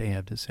in what they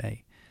have to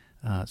say.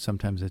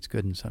 Sometimes it's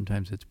good and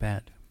sometimes it's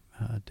bad,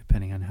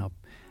 depending on how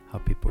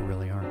people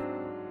really are.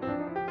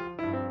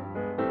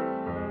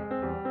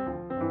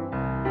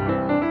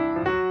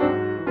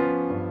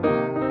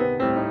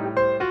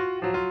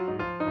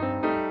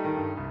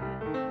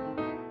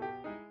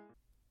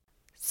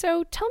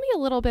 So tell me a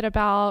little bit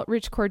about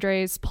Rich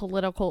Cordray's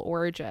political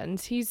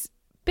origins. He's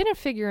been a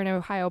figure in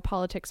Ohio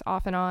politics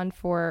off and on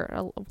for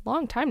a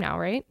long time now,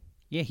 right?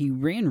 Yeah, he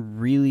ran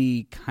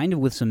really kind of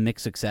with some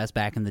mixed success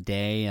back in the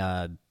day.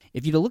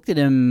 If you'd have looked at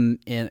him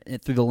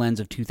through the lens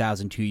of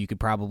 2002, you could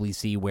probably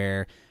see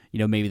where, you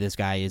know, maybe this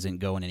guy isn't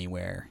going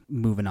anywhere,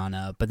 moving on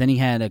up. But then he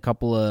had a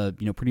couple of,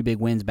 you know, pretty big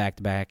wins back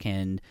to back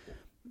and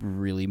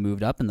really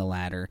moved up in the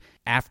ladder.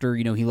 After,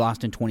 you know, he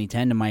lost in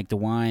 2010 to Mike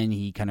DeWine,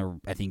 he kind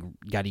of, I think,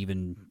 got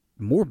even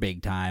more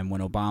big time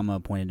when Obama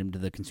appointed him to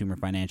the Consumer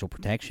Financial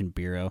Protection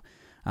Bureau,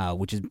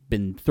 which has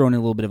been thrown in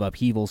a little bit of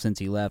upheaval since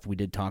he left. We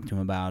did talk to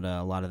him about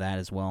a lot of that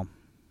as well.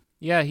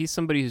 Yeah, he's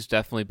somebody who's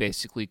definitely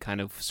basically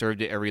kind of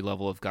served at every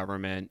level of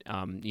government,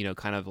 you know,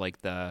 kind of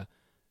like the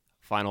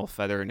final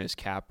feather in his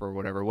cap or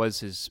whatever was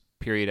his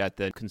period at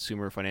the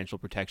Consumer Financial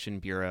Protection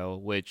Bureau,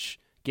 which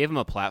gave him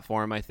a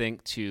platform, I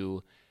think,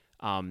 to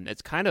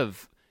it's kind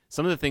of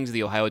some of the things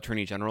the Ohio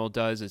Attorney General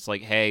does. It's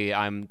like, hey,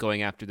 I'm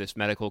going after this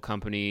medical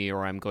company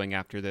or I'm going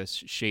after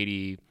this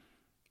shady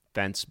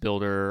fence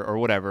builder or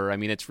whatever. I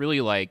mean, it's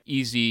really like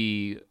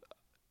easy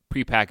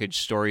prepackaged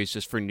stories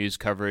just for news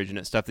coverage, and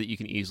it's stuff that you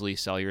can easily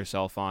sell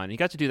yourself on. He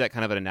got to do that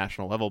kind of at a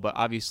national level, but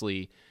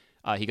obviously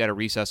he got a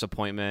recess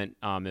appointment.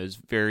 It was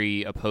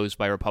very opposed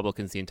by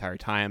Republicans the entire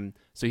time.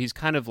 So he's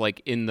kind of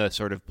like in the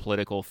sort of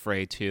political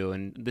fray too.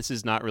 And this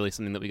is not really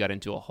something that we got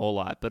into a whole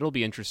lot, but it'll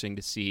be interesting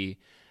to see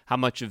how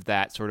much of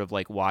that sort of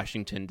like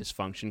Washington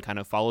dysfunction kind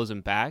of follows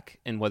him back,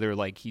 and whether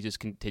like he just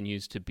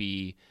continues to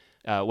be,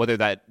 whether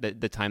that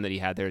the time that he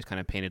had there is kind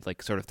of painted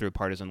like sort of through a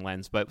partisan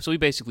lens. But so we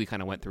basically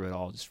kind of went through it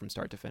all just from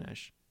start to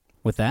finish.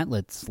 With that,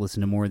 let's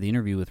listen to more of the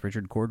interview with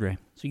Richard Cordray.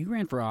 So you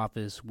ran for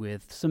office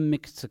with some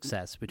mixed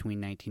success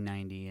between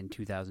 1990 and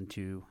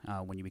 2002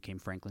 when you became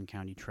Franklin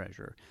County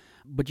Treasurer.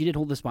 But you did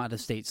hold the spot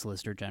as State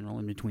Solicitor General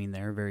in between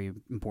there, a very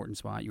important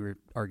spot. You were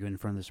arguing in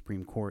front of the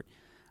Supreme Court.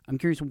 I'm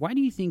curious, why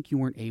do you think you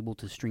weren't able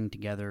to string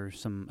together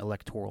some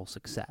electoral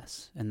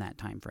success in that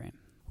time frame?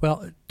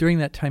 Well, during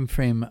that time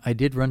frame, I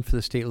did run for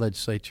the state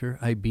legislature.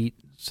 I beat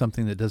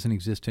something that doesn't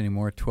exist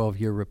anymore, a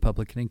 12-year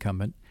Republican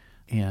incumbent,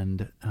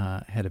 and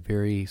had a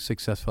very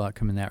successful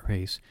outcome in that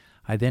race.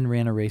 I then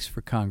ran a race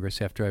for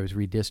Congress after I was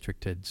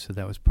redistricted, so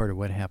that was part of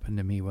what happened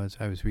to me was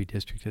I was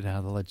redistricted out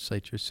of the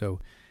legislature,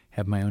 so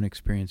have my own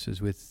experiences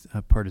with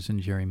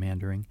partisan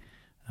gerrymandering,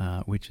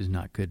 which is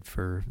not good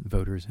for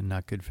voters and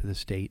not good for the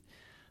state.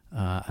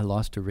 I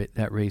lost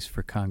that race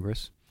for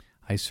Congress.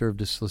 I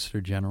served as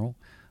Solicitor General.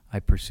 I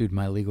pursued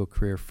my legal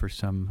career for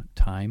some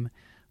time.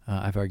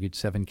 I've argued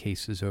 7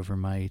 cases over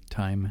my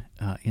time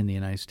in the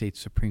United States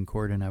Supreme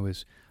Court, and I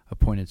was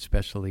appointed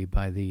specially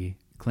by the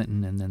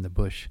Clinton and then the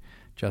Bush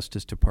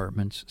Justice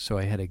Departments, so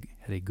I had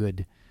a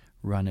good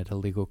run at a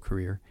legal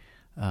career.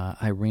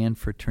 I ran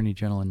for Attorney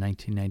General in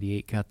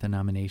 1998, got the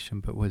nomination,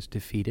 but was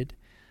defeated.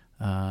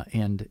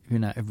 And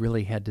I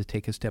really had to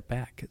take a step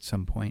back at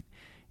some point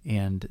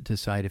and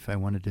decide if I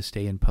wanted to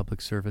stay in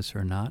public service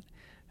or not.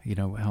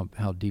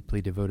 How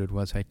deeply devoted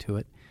was I to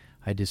it.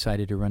 I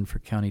decided to run for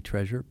county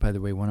treasurer. By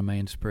the way, one of my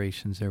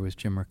inspirations there was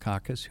Jim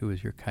Rackauckus, who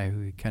was your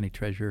Cuyahoga County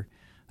treasurer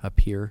up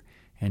here,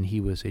 and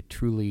he was a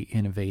truly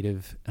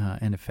innovative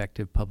and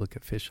effective public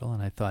official.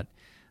 And I thought,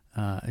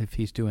 if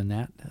he's doing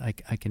that, I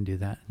can do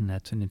that, and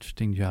that's an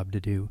interesting job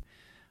to do.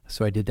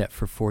 So I did that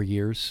for 4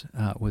 years,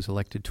 was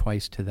elected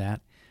twice to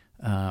that,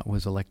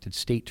 was elected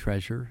state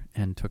treasurer,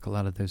 and took a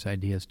lot of those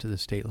ideas to the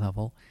state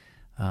level.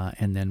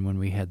 And then when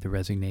we had the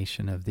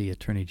resignation of the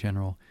Attorney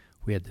General,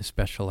 we had the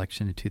special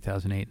election in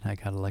 2008, and I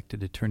got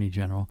elected Attorney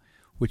General,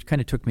 which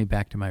kind of took me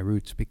back to my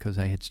roots because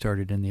I had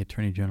started in the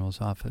Attorney General's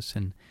office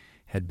and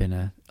had been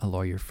a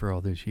lawyer for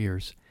all those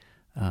years.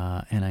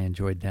 And I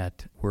enjoyed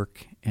that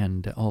work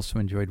and also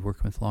enjoyed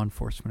working with law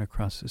enforcement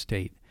across the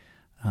state,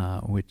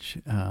 which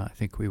I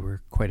think we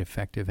were quite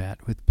effective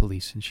at with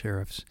police and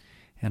sheriffs.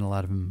 And a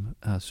lot of them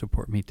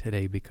support me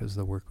today because of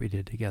the work we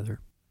did together.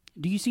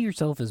 Do you see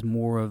yourself as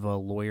more of a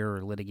lawyer or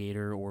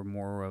litigator or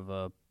more of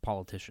a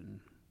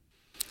politician?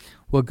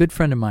 Well, a good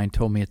friend of mine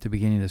told me at the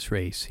beginning of this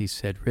race, he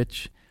said,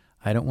 Rich,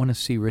 I don't want to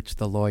see Rich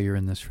the lawyer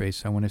in this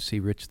race. I want to see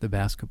Rich the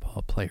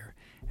basketball player.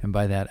 And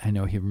by that, I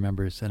know he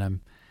remembers that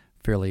I'm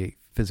fairly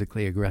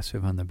physically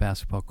aggressive on the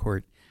basketball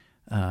court,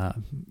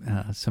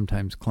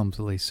 sometimes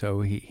clumsily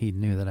so. He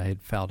knew that I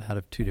had fouled out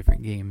of 2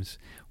 different games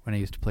when I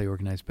used to play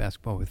organized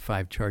basketball with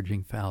 5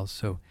 charging fouls.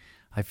 So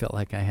I felt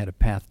like I had a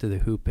path to the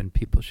hoop and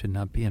people should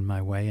not be in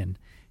my way,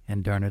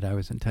 and darn it, I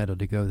was entitled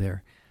to go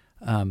there.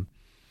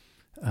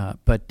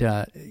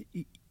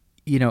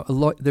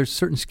 There's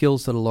certain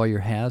skills that a lawyer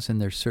has,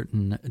 and there's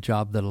certain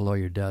job that a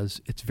lawyer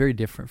does. It's very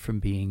different from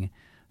being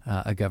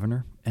a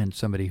governor and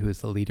somebody who is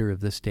the leader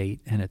of the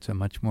state, and it's a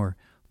much more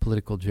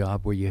political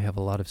job where you have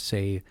a lot of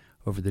say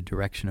over the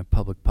direction of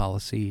public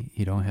policy.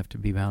 You don't have to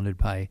be bounded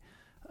by,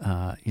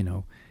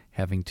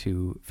 having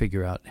to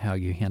figure out how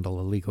you handle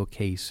a legal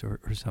case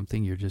or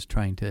something. You're just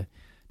trying to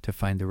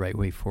find the right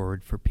way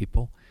forward for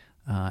people.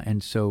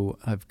 And so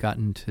I've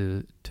gotten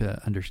to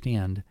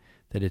understand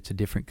that it's a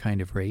different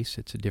kind of race,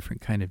 it's a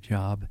different kind of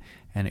job,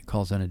 and it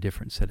calls on a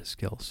different set of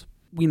skills.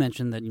 We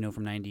mentioned that,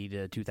 from 90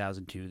 to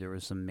 2002, there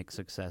was some mixed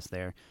success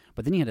there.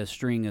 But then you had a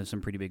string of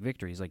some pretty big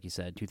victories. Like you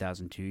said,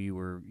 2002, you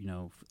were,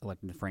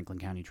 elected to Franklin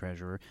County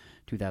Treasurer.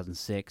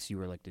 2006, you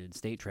were elected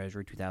State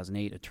Treasurer.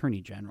 2008,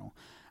 Attorney General.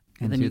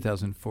 And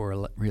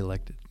 2004,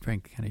 reelected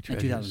Franklin County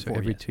Treasurer. So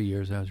every 2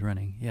 years I was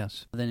running,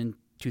 yes. Then in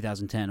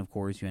 2010, of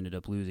course, you ended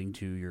up losing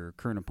to your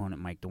current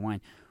opponent, Mike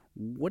DeWine.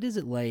 What is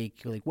it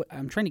like what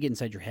I'm trying to get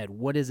inside your head,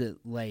 what is it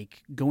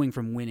like going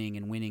from winning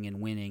and winning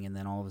and winning and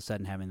then all of a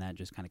sudden having that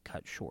just kind of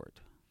cut short?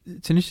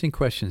 It's an interesting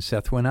question,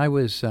 Seth. When I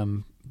was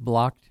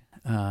blocked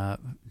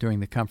during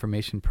the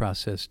confirmation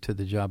process to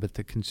the job at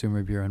the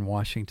Consumer Bureau in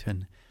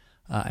Washington,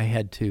 I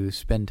had to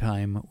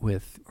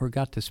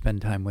got to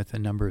spend time with a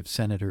number of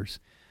senators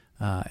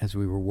as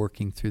we were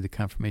working through the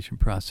confirmation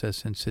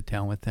process and sit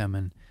down with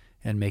them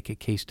and make a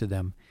case to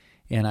them.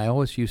 And I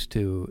always used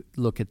to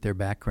look at their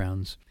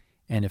backgrounds.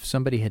 And if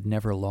somebody had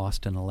never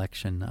lost an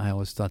election, I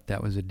always thought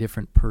that was a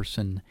different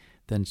person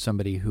than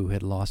somebody who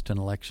had lost an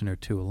election or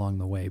two along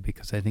the way,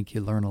 because I think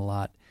you learn a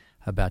lot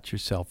about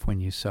yourself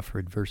when you suffer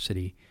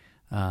adversity.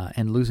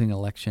 And losing an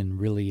election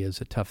really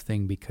is a tough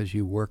thing because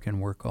you work and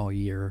work all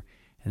year,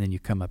 and then you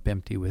come up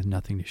empty with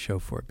nothing to show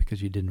for it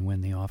because you didn't win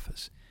the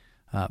office.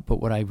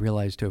 But what I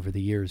realized over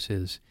the years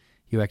is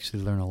you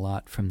actually learn a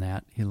lot from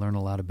that. You learn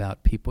a lot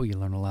about people. You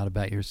learn a lot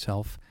about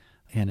yourself.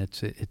 And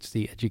it's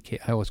the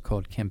I always call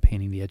it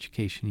campaigning the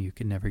education you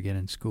can never get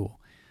in school,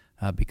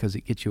 because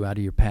it gets you out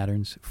of your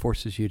patterns,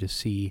 forces you to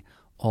see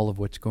all of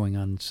what's going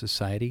on in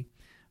society,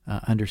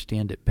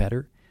 understand it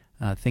better,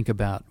 think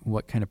about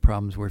what kind of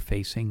problems we're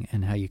facing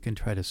and how you can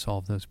try to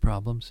solve those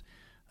problems.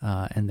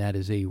 And that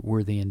is a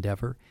worthy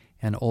endeavor.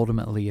 And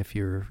ultimately, if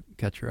you've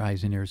got your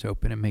eyes and ears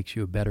open, it makes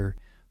you a better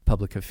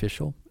public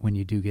official when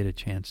you do get a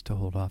chance to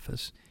hold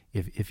office.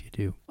 If you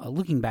do.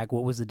 Looking back,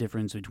 what was the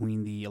difference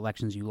between the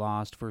elections you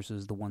lost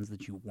versus the ones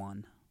that you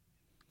won?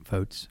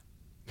 Votes.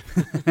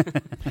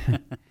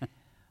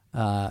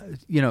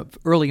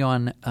 Early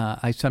on,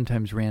 I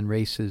sometimes ran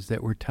races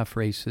that were tough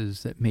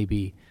races that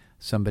maybe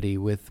somebody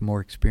with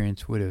more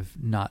experience would have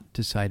not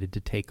decided to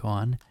take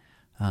on.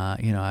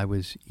 I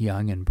was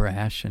young and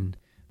brash and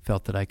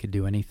felt that I could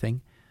do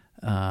anything.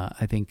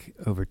 I think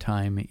over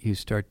time you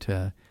start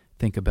to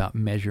think about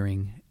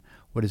measuring.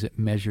 What is it,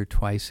 measure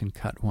twice and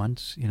cut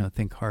once?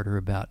 Think harder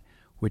about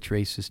which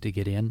races to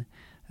get in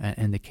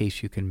and the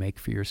case you can make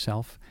for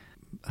yourself.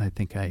 I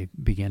think I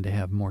began to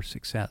have more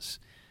success.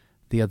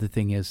 the other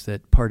thing is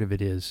that part of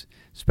it is,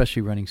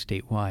 especially running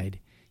statewide,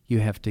 you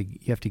have to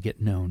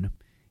get known.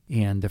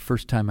 And the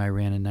first time I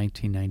ran in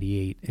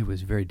 1998, it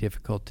was very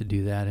difficult to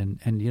do that.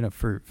 And you know,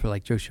 for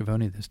like Joe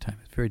Schiavone this time,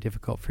 it's very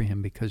difficult for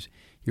him because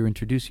you're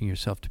introducing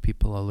yourself to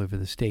people all over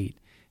the state,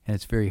 and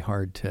it's very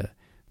hard to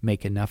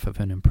make enough of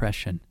an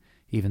impression.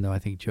 Even though I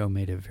think Joe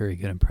made a very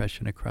good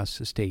impression across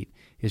the state,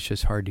 it's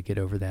just hard to get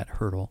over that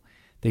hurdle.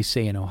 They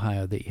say in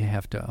Ohio that you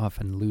have to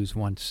often lose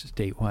once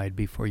statewide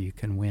before you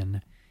can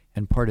win.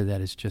 And part of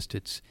that is just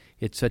it's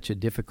such a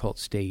difficult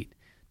state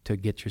to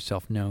get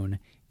yourself known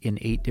in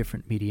 8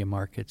 different media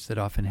markets that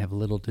often have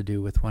little to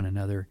do with one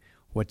another.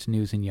 What's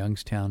news in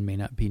Youngstown may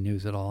not be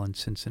news at all in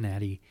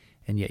Cincinnati,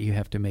 and yet you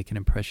have to make an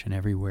impression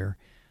everywhere.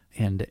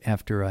 And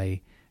after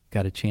I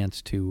got a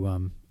chance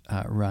to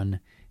run,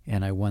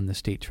 and I won the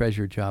state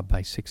treasurer job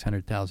by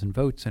 600,000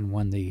 votes and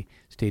won the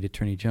state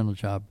attorney general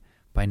job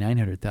by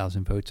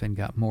 900,000 votes and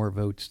got more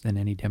votes than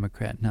any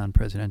Democrat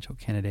non-presidential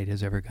candidate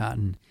has ever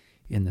gotten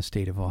in the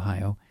state of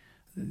Ohio.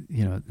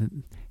 You know,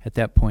 at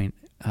that point,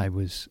 I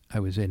was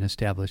an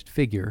established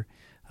figure.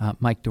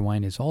 Mike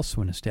DeWine is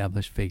also an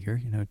established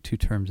figure, you know, 2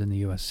 terms in the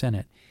U.S.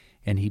 Senate,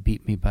 and he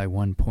beat me by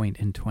 1 point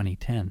in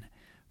 2010.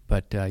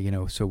 But, you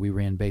know, so we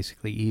ran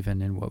basically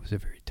even in what was a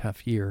very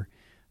tough year.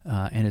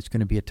 And it's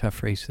going to be a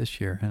tough race this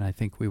year, and I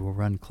think we will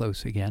run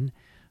close again.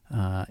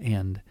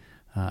 And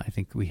I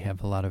think we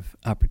have a lot of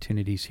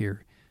opportunities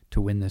here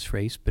to win this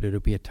race, but it'll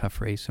be a tough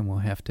race, and we'll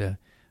have to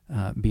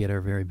be at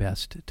our very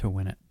best to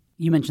win it.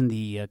 You mentioned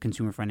the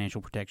Consumer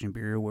Financial Protection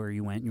Bureau, where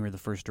you went. You were the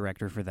first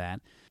director for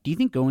that. Do you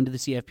think going to the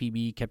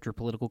CFPB kept your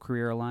political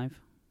career alive?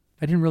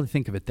 I didn't really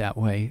think of it that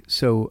way.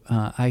 So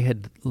I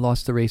had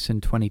lost the race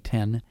in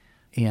 2010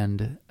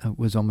 and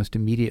was almost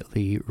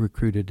immediately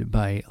recruited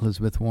by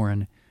Elizabeth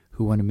Warren,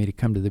 who wanted me to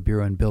come to the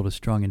Bureau and build a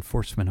strong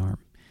enforcement arm.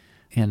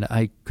 And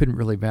I couldn't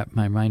really wrap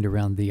my mind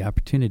around the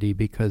opportunity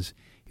because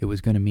it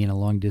was going to mean a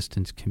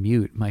long-distance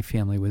commute. My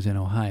family was in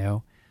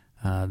Ohio.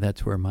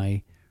 That's where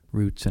my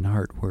roots and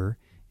heart were.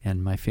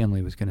 And my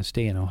family was going to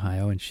stay in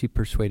Ohio, and she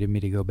persuaded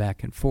me to go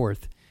back and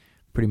forth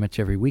pretty much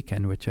every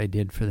weekend, which I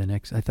did for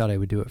I thought I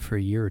would do it for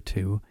a year or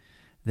 2.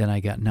 Then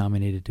I got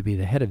nominated to be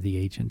the head of the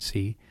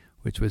agency,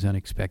 which was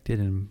unexpected,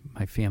 and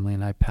my family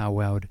and I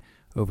powwowed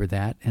over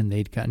that, and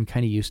they'd gotten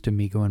kind of used to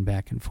me going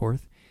back and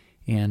forth,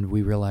 and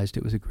we realized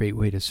it was a great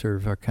way to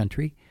serve our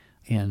country,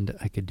 and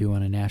I could do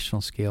on a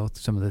national scale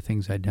some of the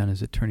things I'd done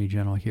as Attorney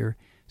General here,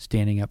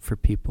 standing up for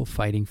people,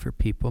 fighting for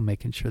people,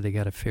 making sure they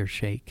got a fair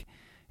shake.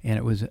 And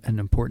it was an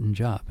important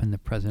job,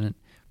 and President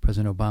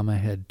Obama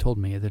had told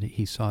me that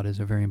he saw it as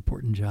a very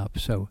important job.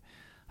 So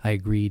I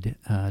agreed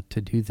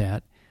to do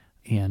that,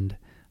 and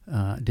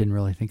didn't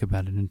really think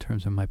about it in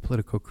terms of my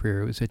political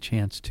career. It was a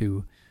chance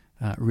to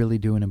really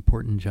do an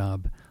important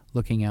job,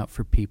 looking out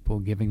for people,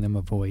 giving them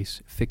a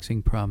voice,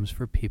 fixing problems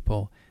for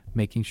people,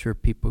 making sure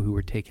people who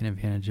were taken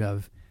advantage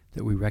of,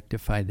 that we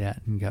rectified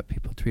that and got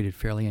people treated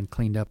fairly and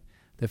cleaned up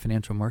the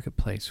financial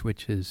marketplace,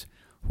 which is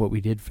what we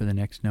did for the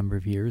next number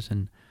of years.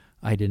 And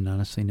I didn't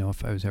honestly know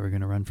if I was ever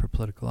going to run for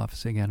political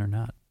office again or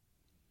not.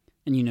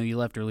 And you know, you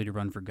left early to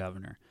run for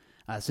governor.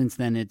 Since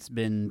then, it's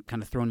been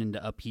kind of thrown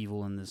into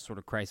upheaval in this sort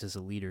of crisis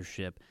of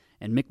leadership.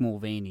 And Mick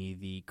Mulvaney,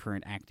 the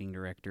current acting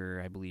director,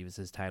 I believe is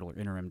his title, or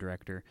interim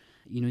director,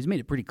 you know, he's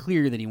made it pretty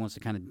clear that he wants to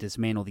kind of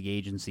dismantle the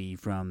agency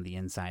from the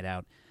inside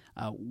out.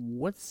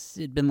 What's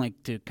it been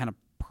like to kind of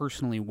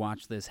personally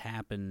watch this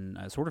happen,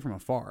 sort of from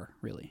afar,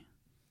 really?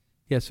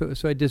 Yeah, so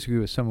I disagree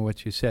with some of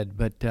what you said,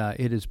 but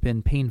it has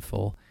been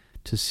painful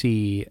to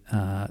see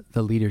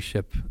the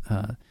leadership,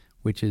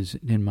 which is,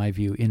 in my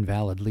view,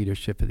 invalid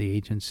leadership of the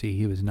agency.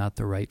 He was not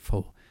the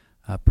rightful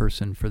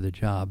person for the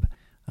job,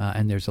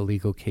 and there's a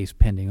legal case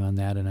pending on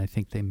that, and I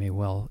think they may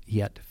well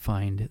yet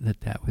find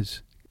that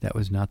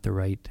was not the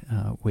right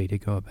way to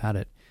go about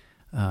it.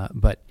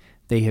 But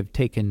they have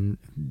taken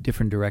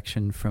different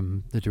direction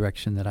from the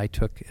direction that I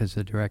took as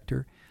the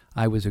director.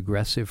 I was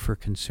aggressive for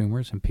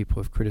consumers, and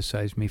people have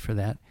criticized me for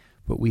that,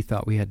 but we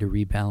thought we had to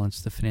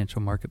rebalance the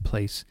financial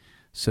marketplace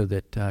so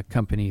that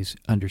companies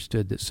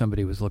understood that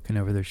somebody was looking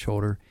over their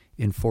shoulder,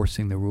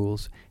 enforcing the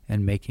rules,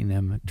 and making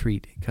them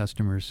treat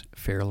customers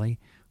fairly,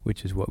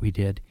 which is what we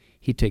did.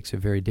 He takes a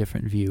very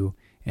different view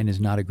and is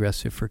not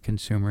aggressive for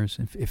consumers.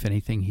 If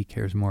anything, he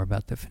cares more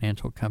about the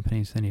financial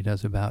companies than he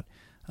does about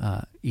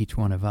each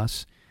one of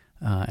us,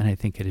 and I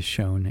think it is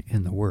shown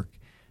in the work.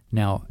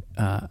 Now,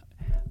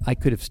 I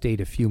could have stayed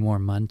a few more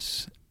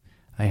months.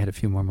 I had a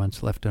few more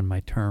months left on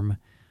my term,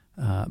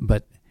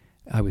 but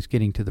I was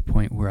getting to the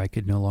point where I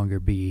could no longer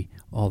be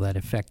all that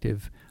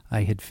effective.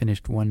 I had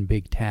finished one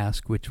big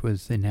task, which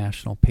was the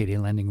national payday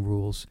lending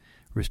rules,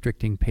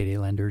 restricting payday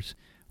lenders,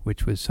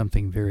 which was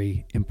something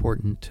very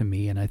important to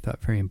me and I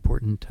thought very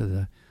important to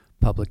the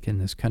public in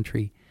this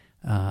country.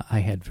 I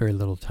had very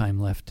little time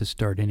left to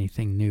start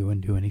anything new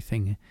and do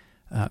anything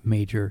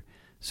major.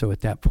 So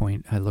at that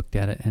point, I looked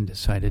at it and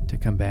decided to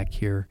come back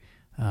here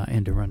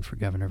and to run for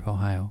governor of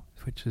Ohio,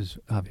 which is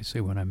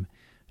obviously what I'm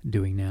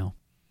doing now.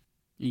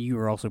 You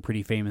were also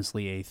pretty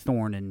famously a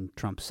thorn in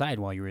Trump's side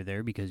while you were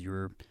there because you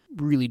were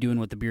really doing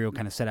what the Bureau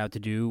kind of set out to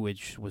do,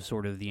 which was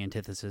sort of the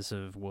antithesis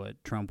of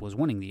what Trump was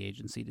wanting the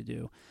agency to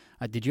do.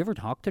 Did you ever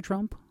talk to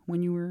Trump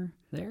when you were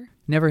there?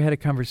 Never had a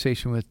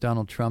conversation with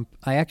Donald Trump.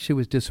 I actually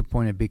was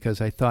disappointed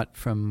because I thought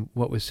from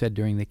what was said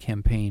during the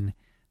campaign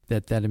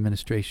that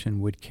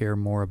administration would care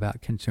more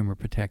about consumer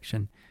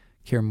protection,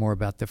 care more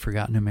about the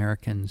forgotten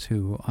Americans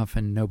who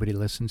often nobody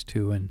listens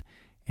to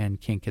and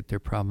can't get their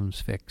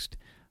problems fixed.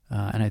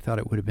 And I thought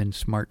it would have been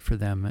smart for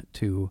them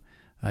to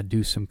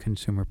do some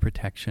consumer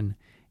protection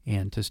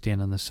and to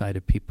stand on the side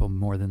of people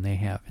more than they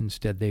have.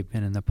 Instead, they've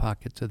been in the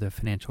pockets of the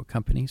financial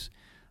companies.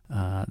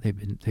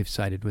 They've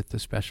sided with the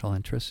special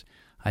interests.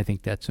 I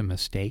think that's a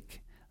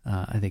mistake.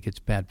 I think it's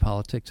bad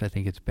politics. I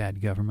think it's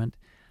bad government.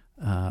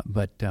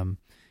 But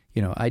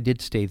I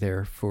did stay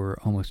there for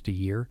almost a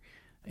year,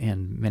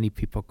 and many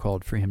people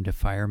called for him to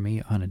fire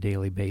me on a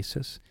daily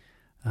basis.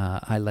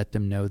 I let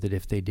them know that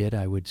if they did,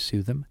 I would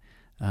sue them.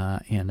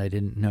 And I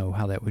didn't know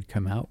how that would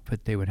come out,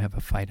 but they would have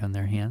a fight on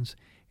their hands,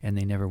 and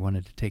they never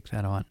wanted to take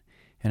that on.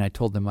 And I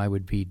told them I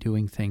would be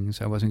doing things.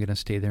 I wasn't going to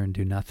stay there and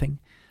do nothing.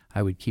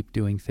 I would keep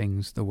doing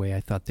things the way I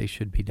thought they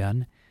should be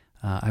done.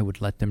 I would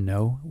let them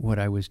know what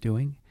I was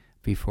doing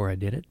before I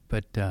did it,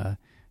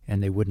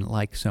 and they wouldn't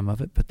like some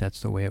of it, but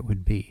that's the way it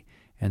would be.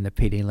 And the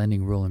payday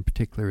lending rule in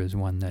particular is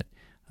one that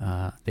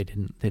they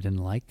didn't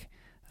like.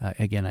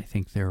 Again, I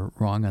think they're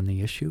wrong on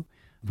the issue.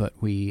 But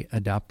we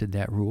adopted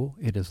that rule.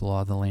 It is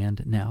law of the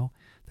land now.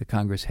 The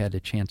Congress had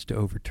a chance to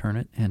overturn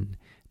it and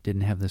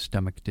didn't have the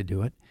stomach to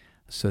do it.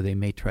 So they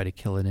may try to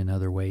kill it in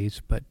other ways,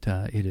 but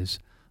it is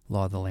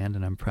law of the land,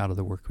 and I'm proud of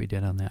the work we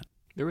did on that.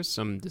 There was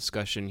some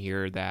discussion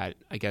here that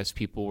I guess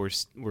people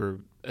were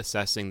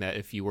assessing that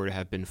if you were to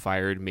have been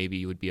fired, maybe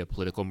you would be a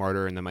political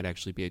martyr, and that might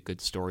actually be a good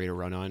story to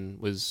run on.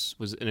 Was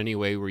in any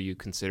way were you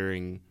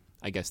considering,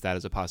 I guess, that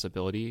as a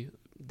possibility,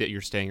 that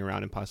you're staying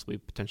around and possibly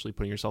potentially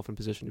putting yourself in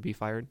position to be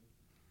fired?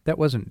 That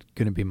wasn't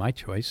going to be my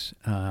choice.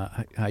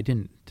 I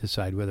didn't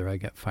decide whether I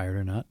got fired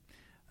or not.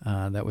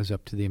 That was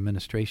up to the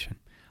administration.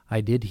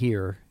 I did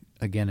hear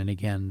again and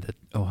again that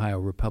Ohio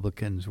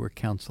Republicans were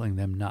counseling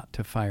them not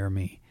to fire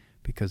me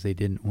because they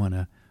didn't want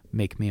to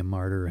make me a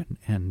martyr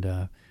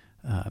and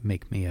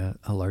make me a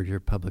larger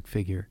public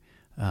figure.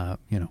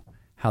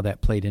 How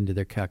that played into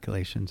their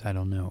calculations, I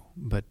don't know.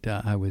 But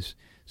I was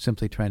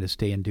simply trying to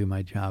stay and do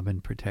my job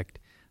and protect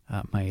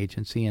my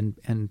agency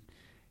and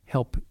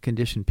help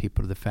condition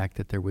people to the fact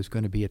that there was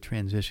going to be a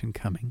transition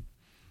coming.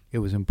 It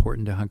was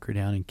important to hunker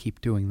down and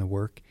keep doing the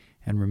work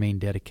and remain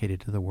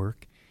dedicated to the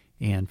work.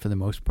 And for the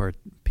most part,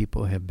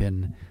 people have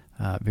been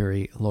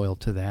very loyal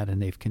to that, and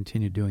they've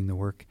continued doing the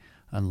work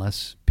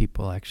unless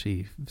people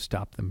actually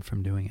stop them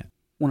from doing it.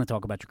 I want to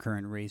talk about your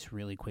current race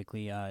really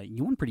quickly.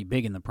 You won pretty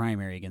big in the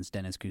primary against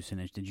Dennis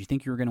Kucinich. Did you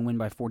think you were going to win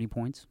by 40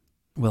 points?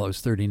 Well, it was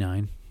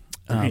 39.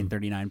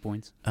 39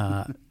 points.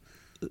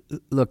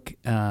 Look,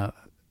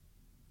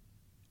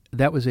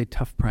 that was a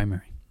tough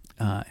primary,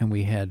 and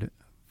we had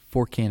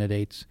 4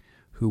 candidates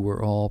who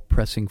were all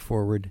pressing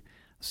forward,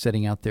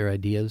 setting out their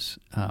ideas.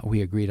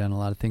 We agreed on a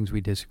lot of things.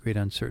 We disagreed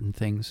on certain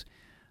things,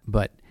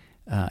 but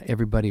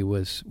everybody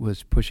was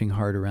pushing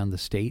hard around the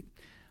state.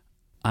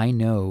 I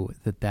know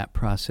that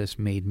process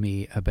made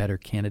me a better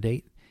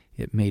candidate.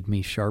 It made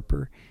me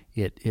sharper.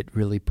 It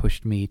really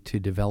pushed me to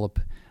develop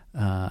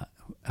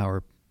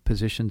our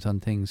positions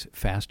on things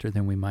faster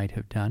than we might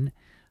have done.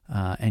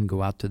 And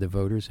go out to the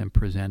voters and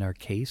present our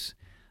case.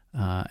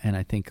 And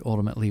I think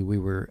ultimately we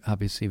were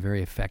obviously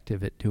very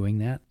effective at doing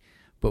that.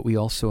 But we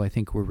also, I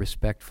think, were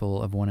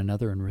respectful of one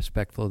another and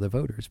respectful of the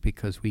voters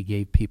because we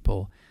gave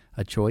people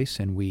a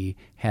choice and we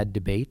had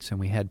debates and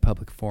we had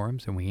public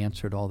forums and we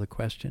answered all the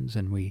questions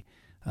and we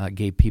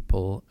gave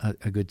people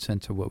a good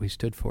sense of what we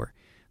stood for.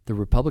 The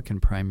Republican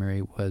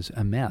primary was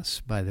a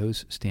mess by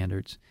those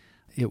standards.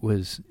 There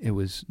was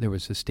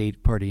a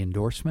state party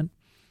endorsement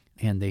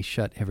and they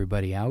shut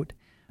everybody out.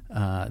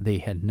 They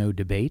had no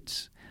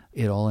debates.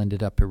 It all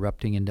ended up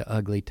erupting into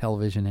ugly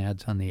television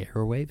ads on the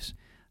airwaves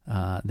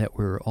that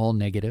were all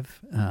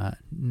negative,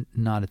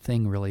 not a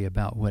thing really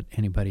about what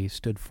anybody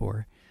stood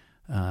for.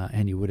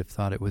 And you would have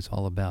thought it was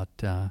all about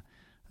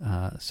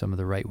some of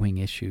the right-wing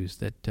issues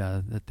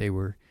that they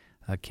were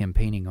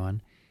campaigning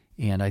on.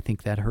 And I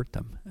think that hurt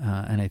them.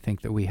 And I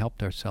think that we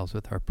helped ourselves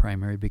with our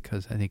primary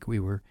because I think we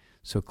were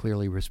so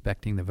clearly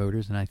respecting the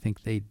voters, and I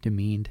think they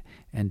demeaned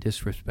and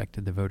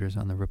disrespected the voters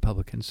on the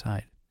Republican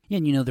side. Yeah,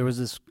 and there was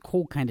this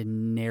whole kind of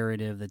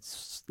narrative that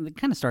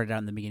kind of started out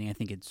in the beginning. I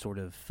think it sort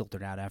of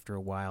filtered out after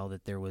a while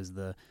that there was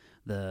the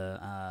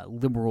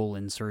liberal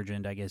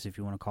insurgent, I guess if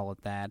you want to call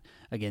it that,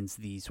 against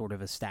the sort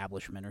of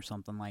establishment or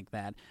something like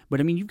that. But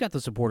I mean, you've got the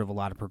support of a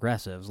lot of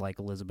progressives like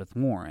Elizabeth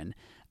Warren,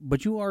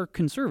 but you are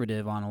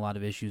conservative on a lot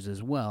of issues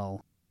as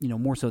well,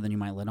 more so than you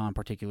might let on,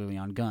 particularly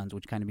on guns,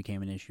 which kind of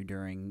became an issue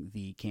during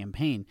the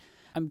campaign.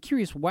 I'm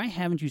curious, why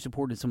haven't you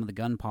supported some of the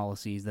gun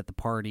policies that the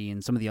party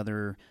and some of the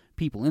other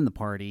people in the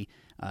party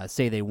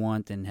say they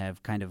want and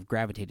have kind of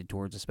gravitated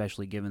towards,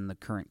 especially given the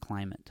current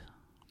climate?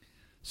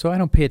 So I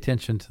don't pay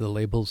attention to the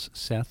labels,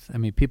 Seth. I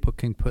mean, people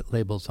can put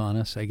labels on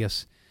us. I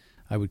guess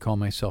I would call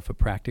myself a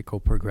practical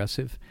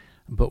progressive.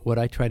 But what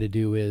I try to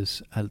do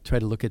is I try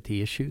to look at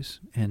the issues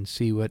and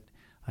see what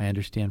I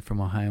understand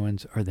from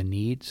Ohioans are the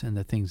needs and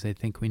the things they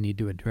think we need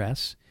to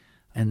address.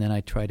 And then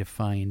I try to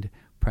find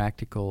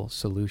practical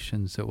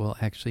solutions that will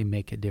actually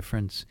make a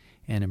difference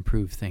and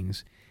improve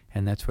things.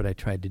 And that's what I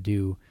tried to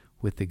do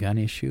with the gun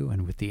issue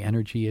and with the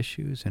energy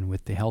issues and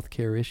with the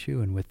healthcare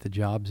issue and with the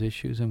jobs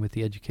issues and with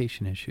the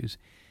education issues.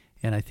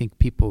 And I think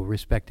people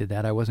respected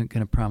that. I wasn't going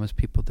to promise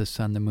people the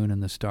sun, the moon,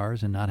 and the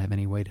stars and not have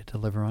any way to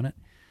deliver on it.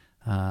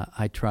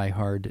 I try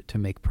hard to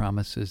make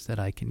promises that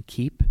I can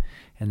keep,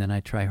 and then I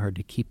try hard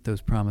to keep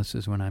those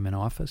promises when I'm in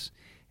office.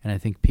 And I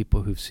think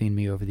people who've seen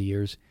me over the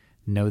years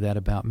know that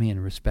about me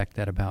and respect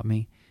that about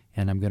me,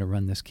 and I'm going to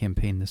run this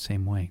campaign the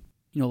same way.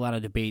 You know, a lot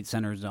of debate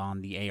centers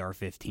on the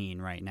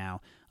AR-15 right now,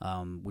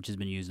 which has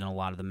been used in a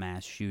lot of the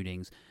mass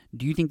shootings.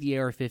 Do you think the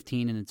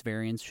AR-15 and its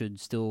variants should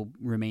still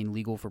remain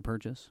legal for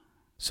purchase?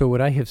 So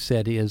what I have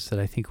said is that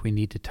I think we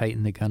need to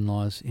tighten the gun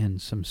laws in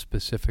some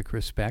specific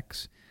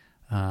respects.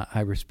 I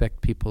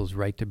respect people's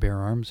right to bear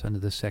arms under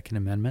the Second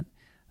Amendment,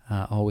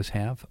 always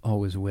have,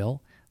 always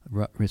will,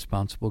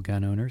 responsible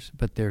gun owners.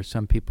 But there are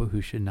some people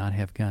who should not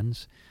have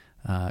guns,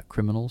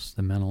 criminals,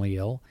 the mentally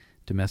ill,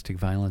 domestic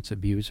violence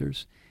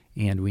abusers,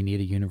 and we need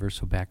a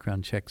universal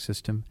background check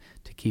system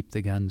to keep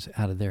the guns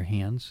out of their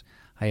hands.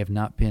 I have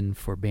not been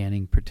for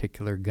banning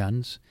particular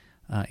guns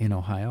in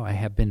Ohio. I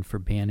have been for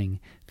banning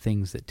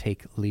things that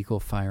take legal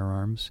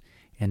firearms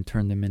and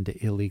turn them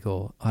into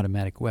illegal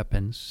automatic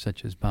weapons,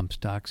 such as bump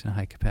stocks and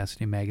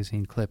high-capacity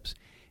magazine clips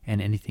and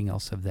anything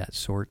else of that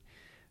sort.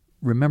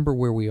 Remember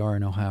where we are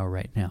in Ohio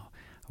right now.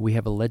 We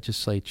have a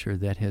legislature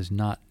that has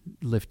not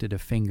lifted a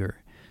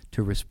finger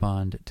to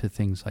respond to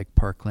things like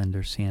Parkland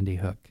or Sandy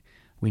Hook.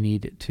 We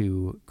need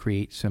to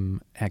create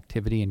some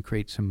activity and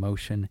create some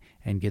motion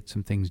and get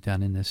some things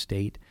done in this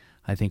state.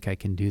 I think I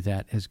can do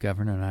that as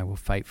governor, and I will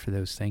fight for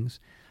those things.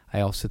 I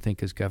also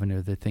think as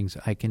governor, the things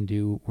I can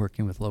do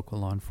working with local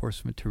law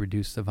enforcement to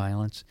reduce the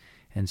violence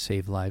and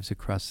save lives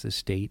across the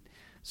state,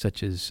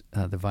 such as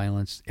the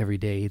violence every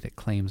day that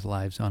claims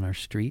lives on our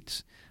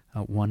streets,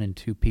 1 and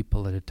 2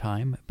 people at a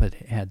time, but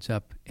adds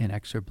up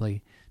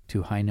inexorably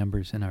to high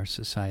numbers in our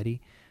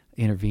society,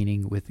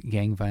 intervening with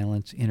gang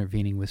violence,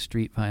 intervening with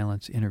street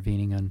violence,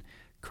 intervening on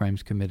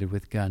crimes committed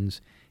with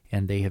guns.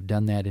 And they have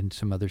done that in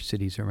some other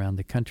cities around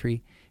the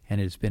country,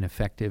 and it has been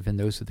effective. And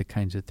those are the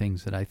kinds of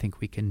things that I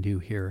think we can do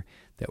here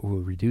that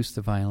will reduce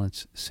the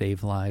violence,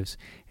 save lives,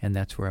 and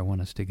that's where I want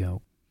us to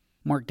go.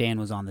 Mark Dan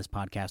was on this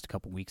podcast a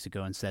couple weeks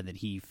ago and said that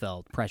he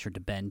felt pressured to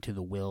bend to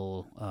the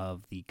will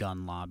of the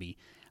gun lobby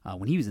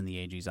when he was in the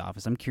AG's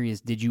office. I'm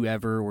curious, did you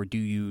ever or do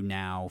you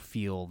now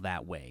feel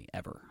that way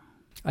ever?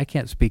 I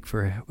can't speak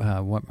for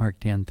what Mark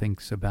Dan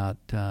thinks about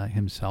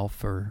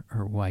himself or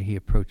why he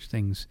approached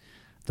things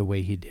the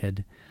way he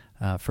did.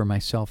 For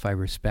myself, I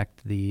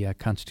respect the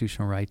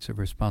constitutional rights of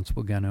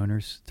responsible gun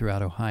owners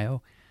throughout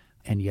Ohio,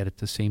 and yet at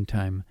the same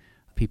time,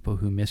 people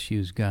who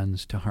misuse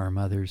guns to harm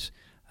others,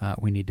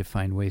 we need to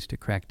find ways to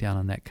crack down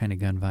on that kind of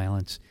gun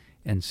violence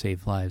and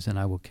save lives. And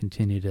I will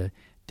continue to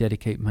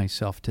dedicate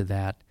myself to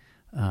that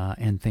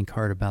and think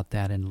hard about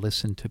that and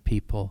listen to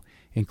people,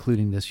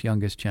 including this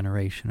youngest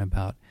generation,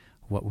 about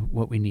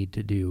what we need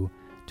to do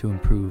to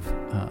improve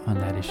on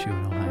that issue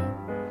in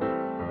Ohio.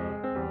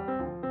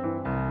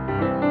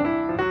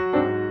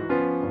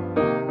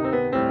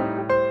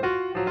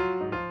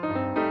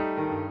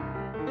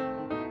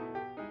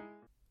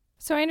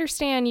 So I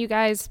understand you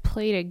guys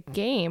played a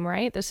game,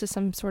 right? This is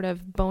some sort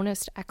of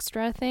bonus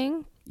extra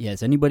thing.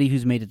 Yes, anybody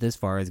who's made it this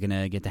far is going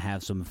to get to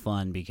have some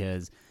fun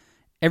because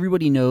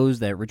everybody knows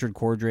that Richard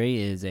Cordray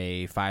is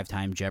a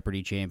 5-time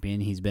Jeopardy champion.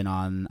 He's been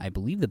on, I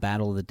believe, the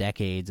Battle of the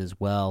Decades as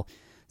well.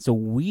 So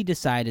we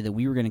decided that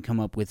we were going to come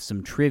up with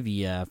some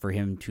trivia for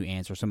him to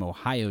answer, some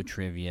Ohio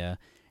trivia.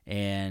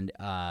 And,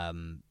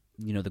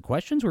 the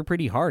questions were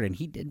pretty hard, and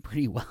he did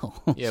pretty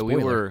well. Yeah,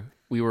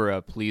 we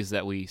were pleased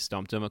that we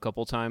stumped him a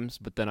couple times,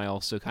 but then I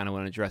also kind of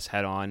want to address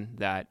head on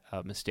that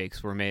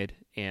mistakes were made,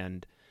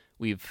 and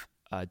we've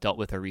dealt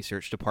with our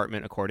research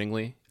department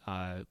accordingly.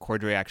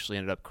 Cordray actually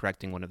ended up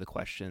correcting one of the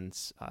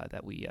questions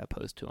that we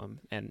posed to him,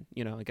 and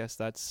I guess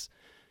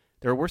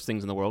there are worse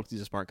things in the world.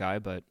 He's a smart guy,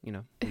 but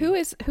Who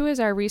is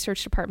our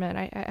research department?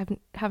 I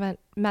haven't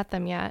met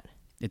them yet.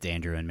 It's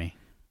Andrew and me.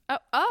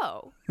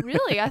 Oh,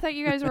 really? I thought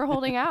you guys were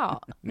holding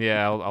out.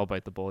 Yeah, I'll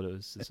bite the bullet.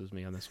 This was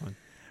me on this one.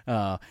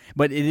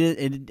 But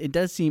it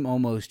does seem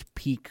almost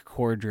peak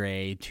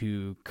Cordray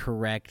to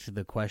correct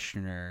the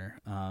questioner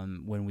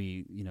when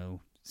we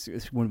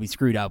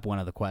screwed up one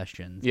of the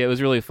questions. Yeah, it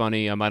was really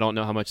funny. I don't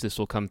know how much this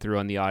will come through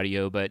on the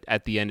audio, but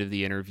at the end of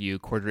the interview,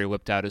 Cordray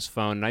whipped out his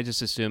phone, and I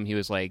just assumed he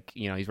was like,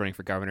 he's running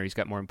for governor. He's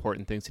got more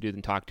important things to do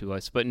than talk to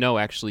us. But no,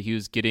 actually, he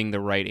was getting the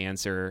right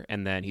answer,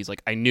 and then he's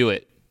like, I knew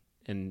it.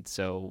 And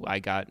so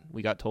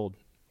we got told.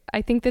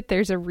 I think that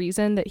there's a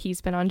reason that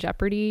he's been on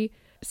Jeopardy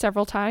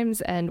several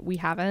times and we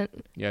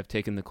haven't. Yeah, I've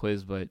taken the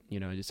quiz, but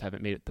I just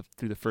haven't made it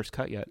through the first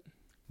cut yet.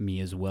 Me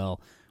as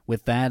well.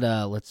 With that,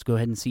 let's go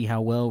ahead and see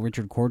how well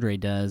Richard Cordray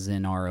does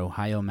in our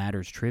Ohio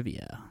Matters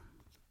trivia.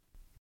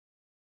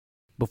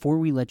 Before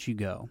we let you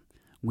go,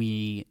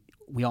 we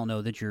all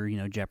know that you're,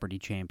 Jeopardy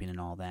champion and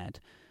all that.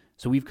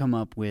 So we've come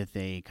up with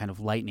a kind of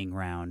lightning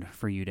round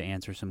for you to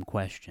answer some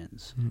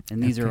questions.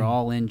 And these are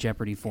all in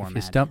Jeopardy format. If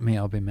you stump me,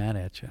 I'll be mad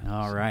at you.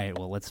 All right.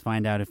 Well, let's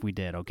find out if we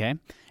did, okay?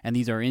 And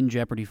these are in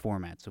Jeopardy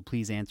format, so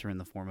please answer in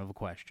the form of a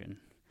question.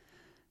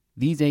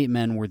 These 8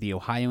 men were the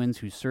Ohioans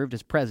who served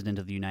as President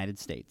of the United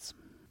States.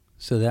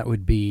 So that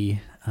would be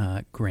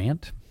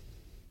Grant,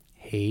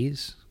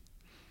 Hayes,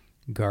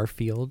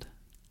 Garfield,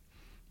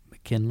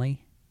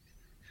 McKinley,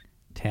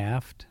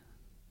 Taft,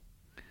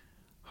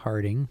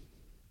 Harding.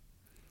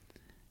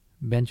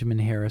 Benjamin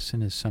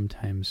Harrison is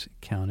sometimes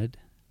counted,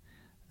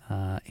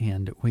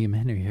 and William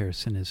Henry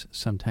Harrison is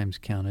sometimes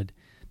counted,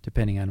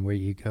 depending on where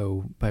you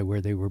go by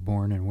where they were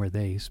born and where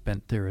they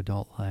spent their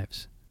adult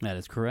lives. That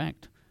is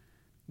correct.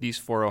 These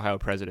 4 Ohio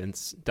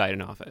presidents died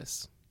in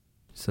office.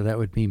 So that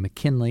would be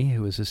McKinley,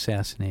 who was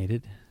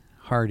assassinated,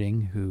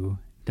 Harding, who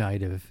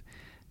died of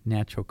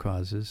natural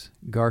causes,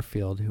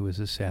 Garfield, who was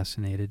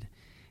assassinated,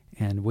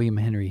 and William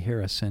Henry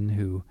Harrison,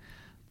 who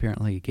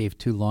apparently gave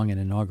too long an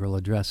inaugural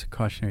address, a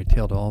cautionary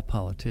tale to all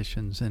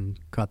politicians, and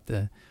caught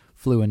the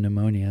flu and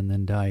pneumonia and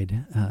then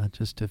died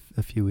just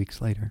a few weeks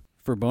later.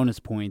 For bonus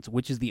points,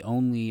 which is the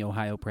only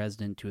Ohio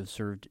president to have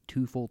served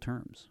 2 full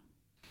terms?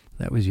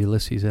 That was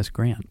Ulysses S.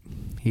 Grant.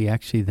 He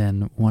actually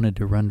then wanted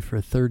to run for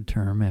a 3rd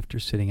term after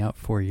sitting out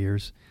 4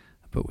 years,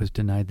 but was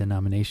denied the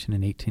nomination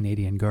in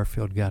 1880, and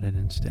Garfield got it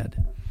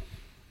instead.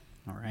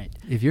 All right.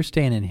 If you're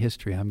staying in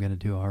history, I'm going to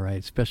do all right,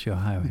 especially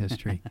Ohio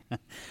history.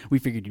 We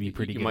figured you'd be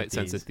pretty good. You might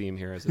sense a theme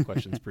here as the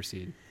questions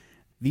proceed.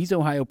 These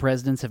Ohio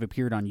presidents have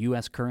appeared on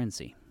U.S.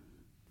 currency.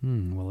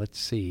 Well, let's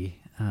see.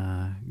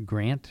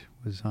 Grant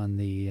was on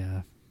the,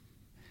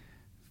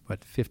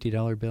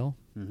 $50 bill?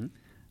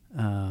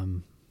 Mm-hmm.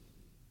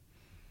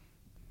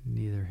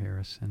 Neither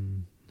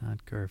Harrison,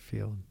 not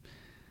Garfield.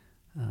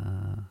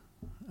 I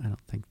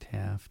don't think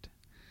Taft.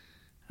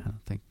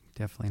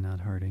 Definitely not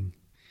Harding.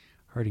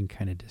 Harding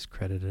kind of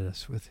discredited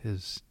us with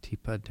his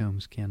Teapot Dome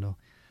scandal.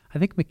 I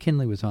think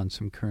McKinley was on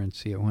some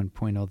currency at one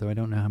point, although I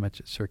don't know how much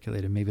it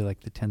circulated. Maybe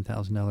like the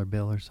 $10,000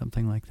 bill or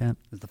something like that.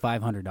 It's the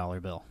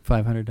 $500 bill.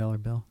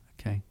 $500 bill?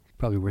 Okay.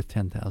 Probably worth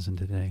 $10,000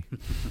 today.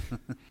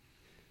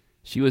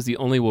 She was the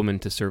only woman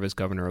to serve as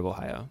governor of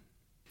Ohio.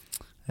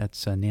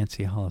 That's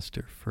Nancy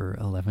Hollister for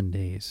 11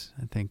 days,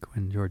 I think,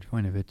 when George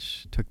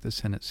Voinovich took the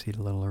Senate seat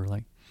a little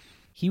early.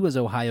 He was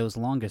Ohio's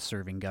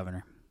longest-serving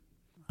governor.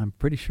 I'm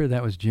pretty sure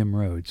that was Jim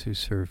Rhodes, who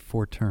served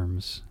 4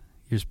 terms.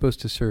 You're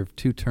supposed to serve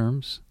 2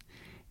 terms,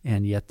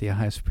 and yet the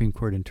Ohio Supreme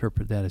Court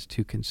interpreted that as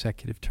 2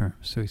 consecutive terms.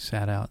 So he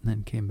sat out and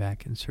then came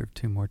back and served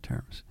 2 more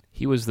terms.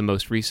 He was the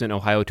most recent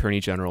Ohio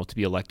Attorney General to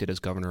be elected as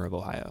governor of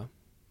Ohio.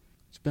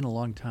 It's been a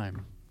long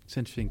time. It's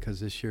interesting because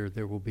this year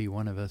there will be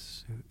one of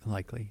us,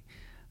 likely,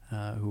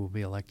 who will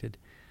be elected.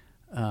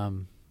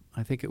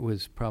 I think it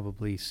was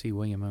probably C.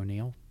 William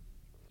O'Neill.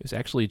 It was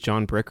actually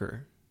John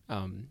Bricker.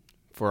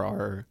 For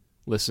our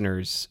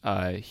listeners,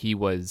 he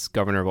was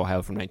governor of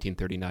Ohio from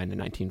 1939 to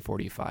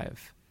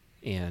 1945,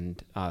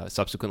 and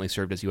subsequently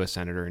served as U.S.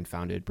 Senator and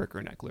founded Bricker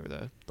and Eckler,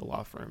 the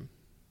law firm.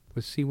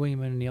 Was C.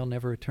 William O'Neill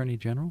never Attorney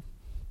General?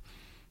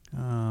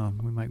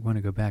 We might want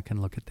to go back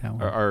and look at that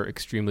one. Our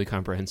extremely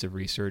comprehensive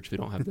research, we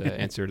don't have the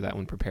answer to that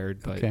one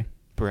prepared, but okay.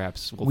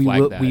 Perhaps we'll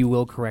flag that. We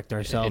will correct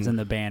ourselves in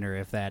the banner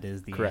if that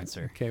is the correct.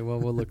 answer. Okay, well,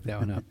 we'll look that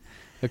one up.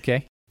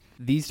 Okay.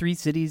 These 3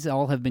 cities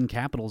all have been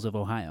capitals of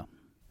Ohio.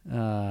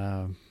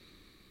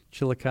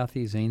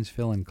 Chillicothe,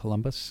 Zanesville, and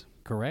Columbus.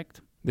 Correct.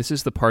 This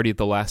is the party of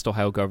the last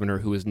Ohio governor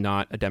who is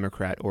not a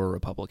Democrat or a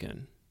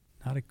Republican.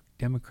 Not a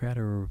Democrat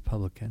or a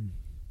Republican.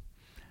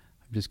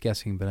 I'm just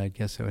guessing, but I'd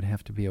guess it would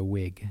have to be a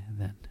Whig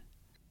then.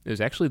 It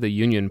was actually the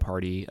Union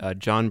Party.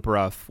 John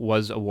Brough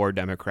was a war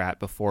Democrat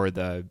before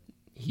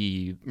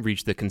he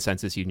reached the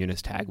consensus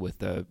unionist tag with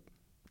the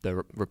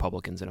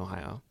Republicans in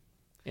Ohio.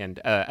 And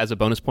as a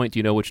bonus point, do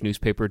you know which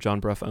newspaper John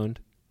Brough owned?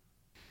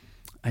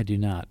 I do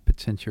not, but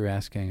since you're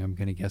asking, I'm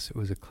going to guess it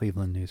was a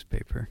Cleveland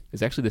newspaper.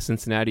 It's actually the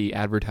Cincinnati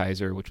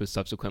Advertiser, which was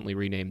subsequently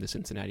renamed the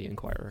Cincinnati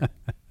Enquirer.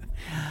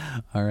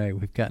 All right,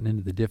 we've gotten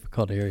into the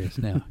difficult areas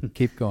now.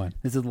 Keep going.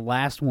 This is the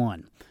last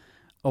one.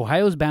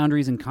 Ohio's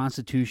boundaries and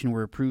constitution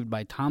were approved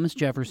by Thomas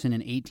Jefferson in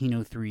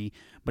 1803,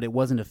 but it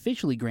wasn't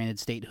officially granted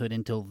statehood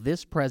until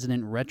this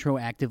president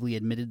retroactively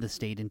admitted the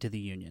state into the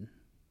Union.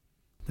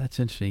 That's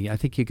interesting. I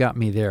think you got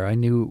me there. I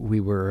knew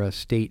we were a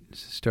state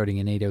starting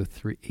in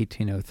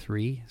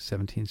 1803,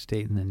 17th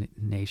state in the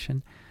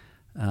nation.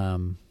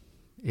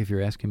 If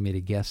you're asking me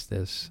to guess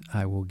this,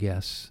 I will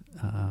guess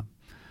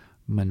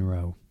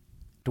Monroe.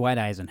 Dwight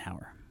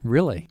Eisenhower.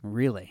 Really?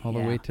 Really. All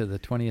the way to the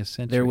 20th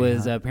century. There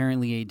was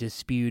apparently a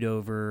dispute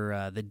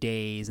over the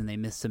days, and they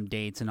missed some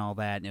dates and all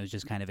that, and it was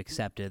just kind of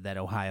accepted that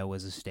Ohio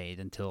was a state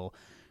until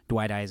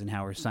Dwight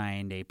Eisenhower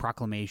signed a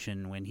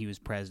proclamation when he was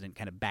president,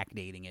 kind of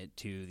backdating it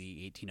to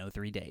the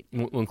 1803 date.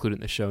 We'll include it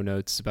in the show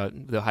notes about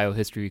the Ohio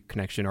History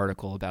Connection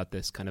article about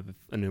this, kind of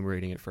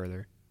enumerating it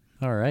further.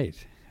 All right.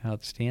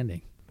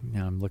 Outstanding.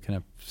 Now I'm looking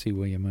up C.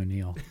 William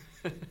O'Neill.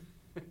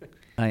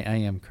 I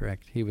am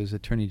correct. He was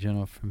Attorney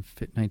General from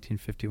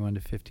 1951 to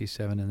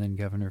 57, and then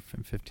Governor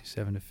from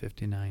 57 to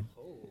 59.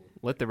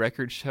 Let the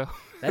record show.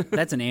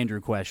 That's an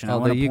Andrew question. I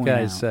Although wanna you point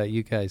guys, out.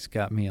 you guys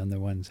got me on the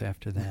ones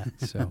after that.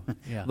 So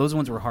yeah, Those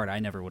ones were hard. I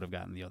never would have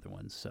gotten the other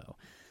ones.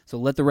 So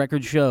let the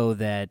record show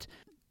that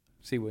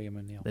C. William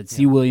O'Neill.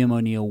 C. William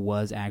O'Neill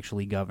was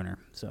actually governor.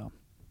 So,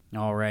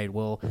 all right.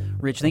 Well,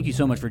 Rich, thank you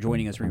so much for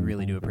joining us. We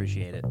really do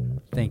appreciate it.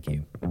 Thank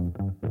you.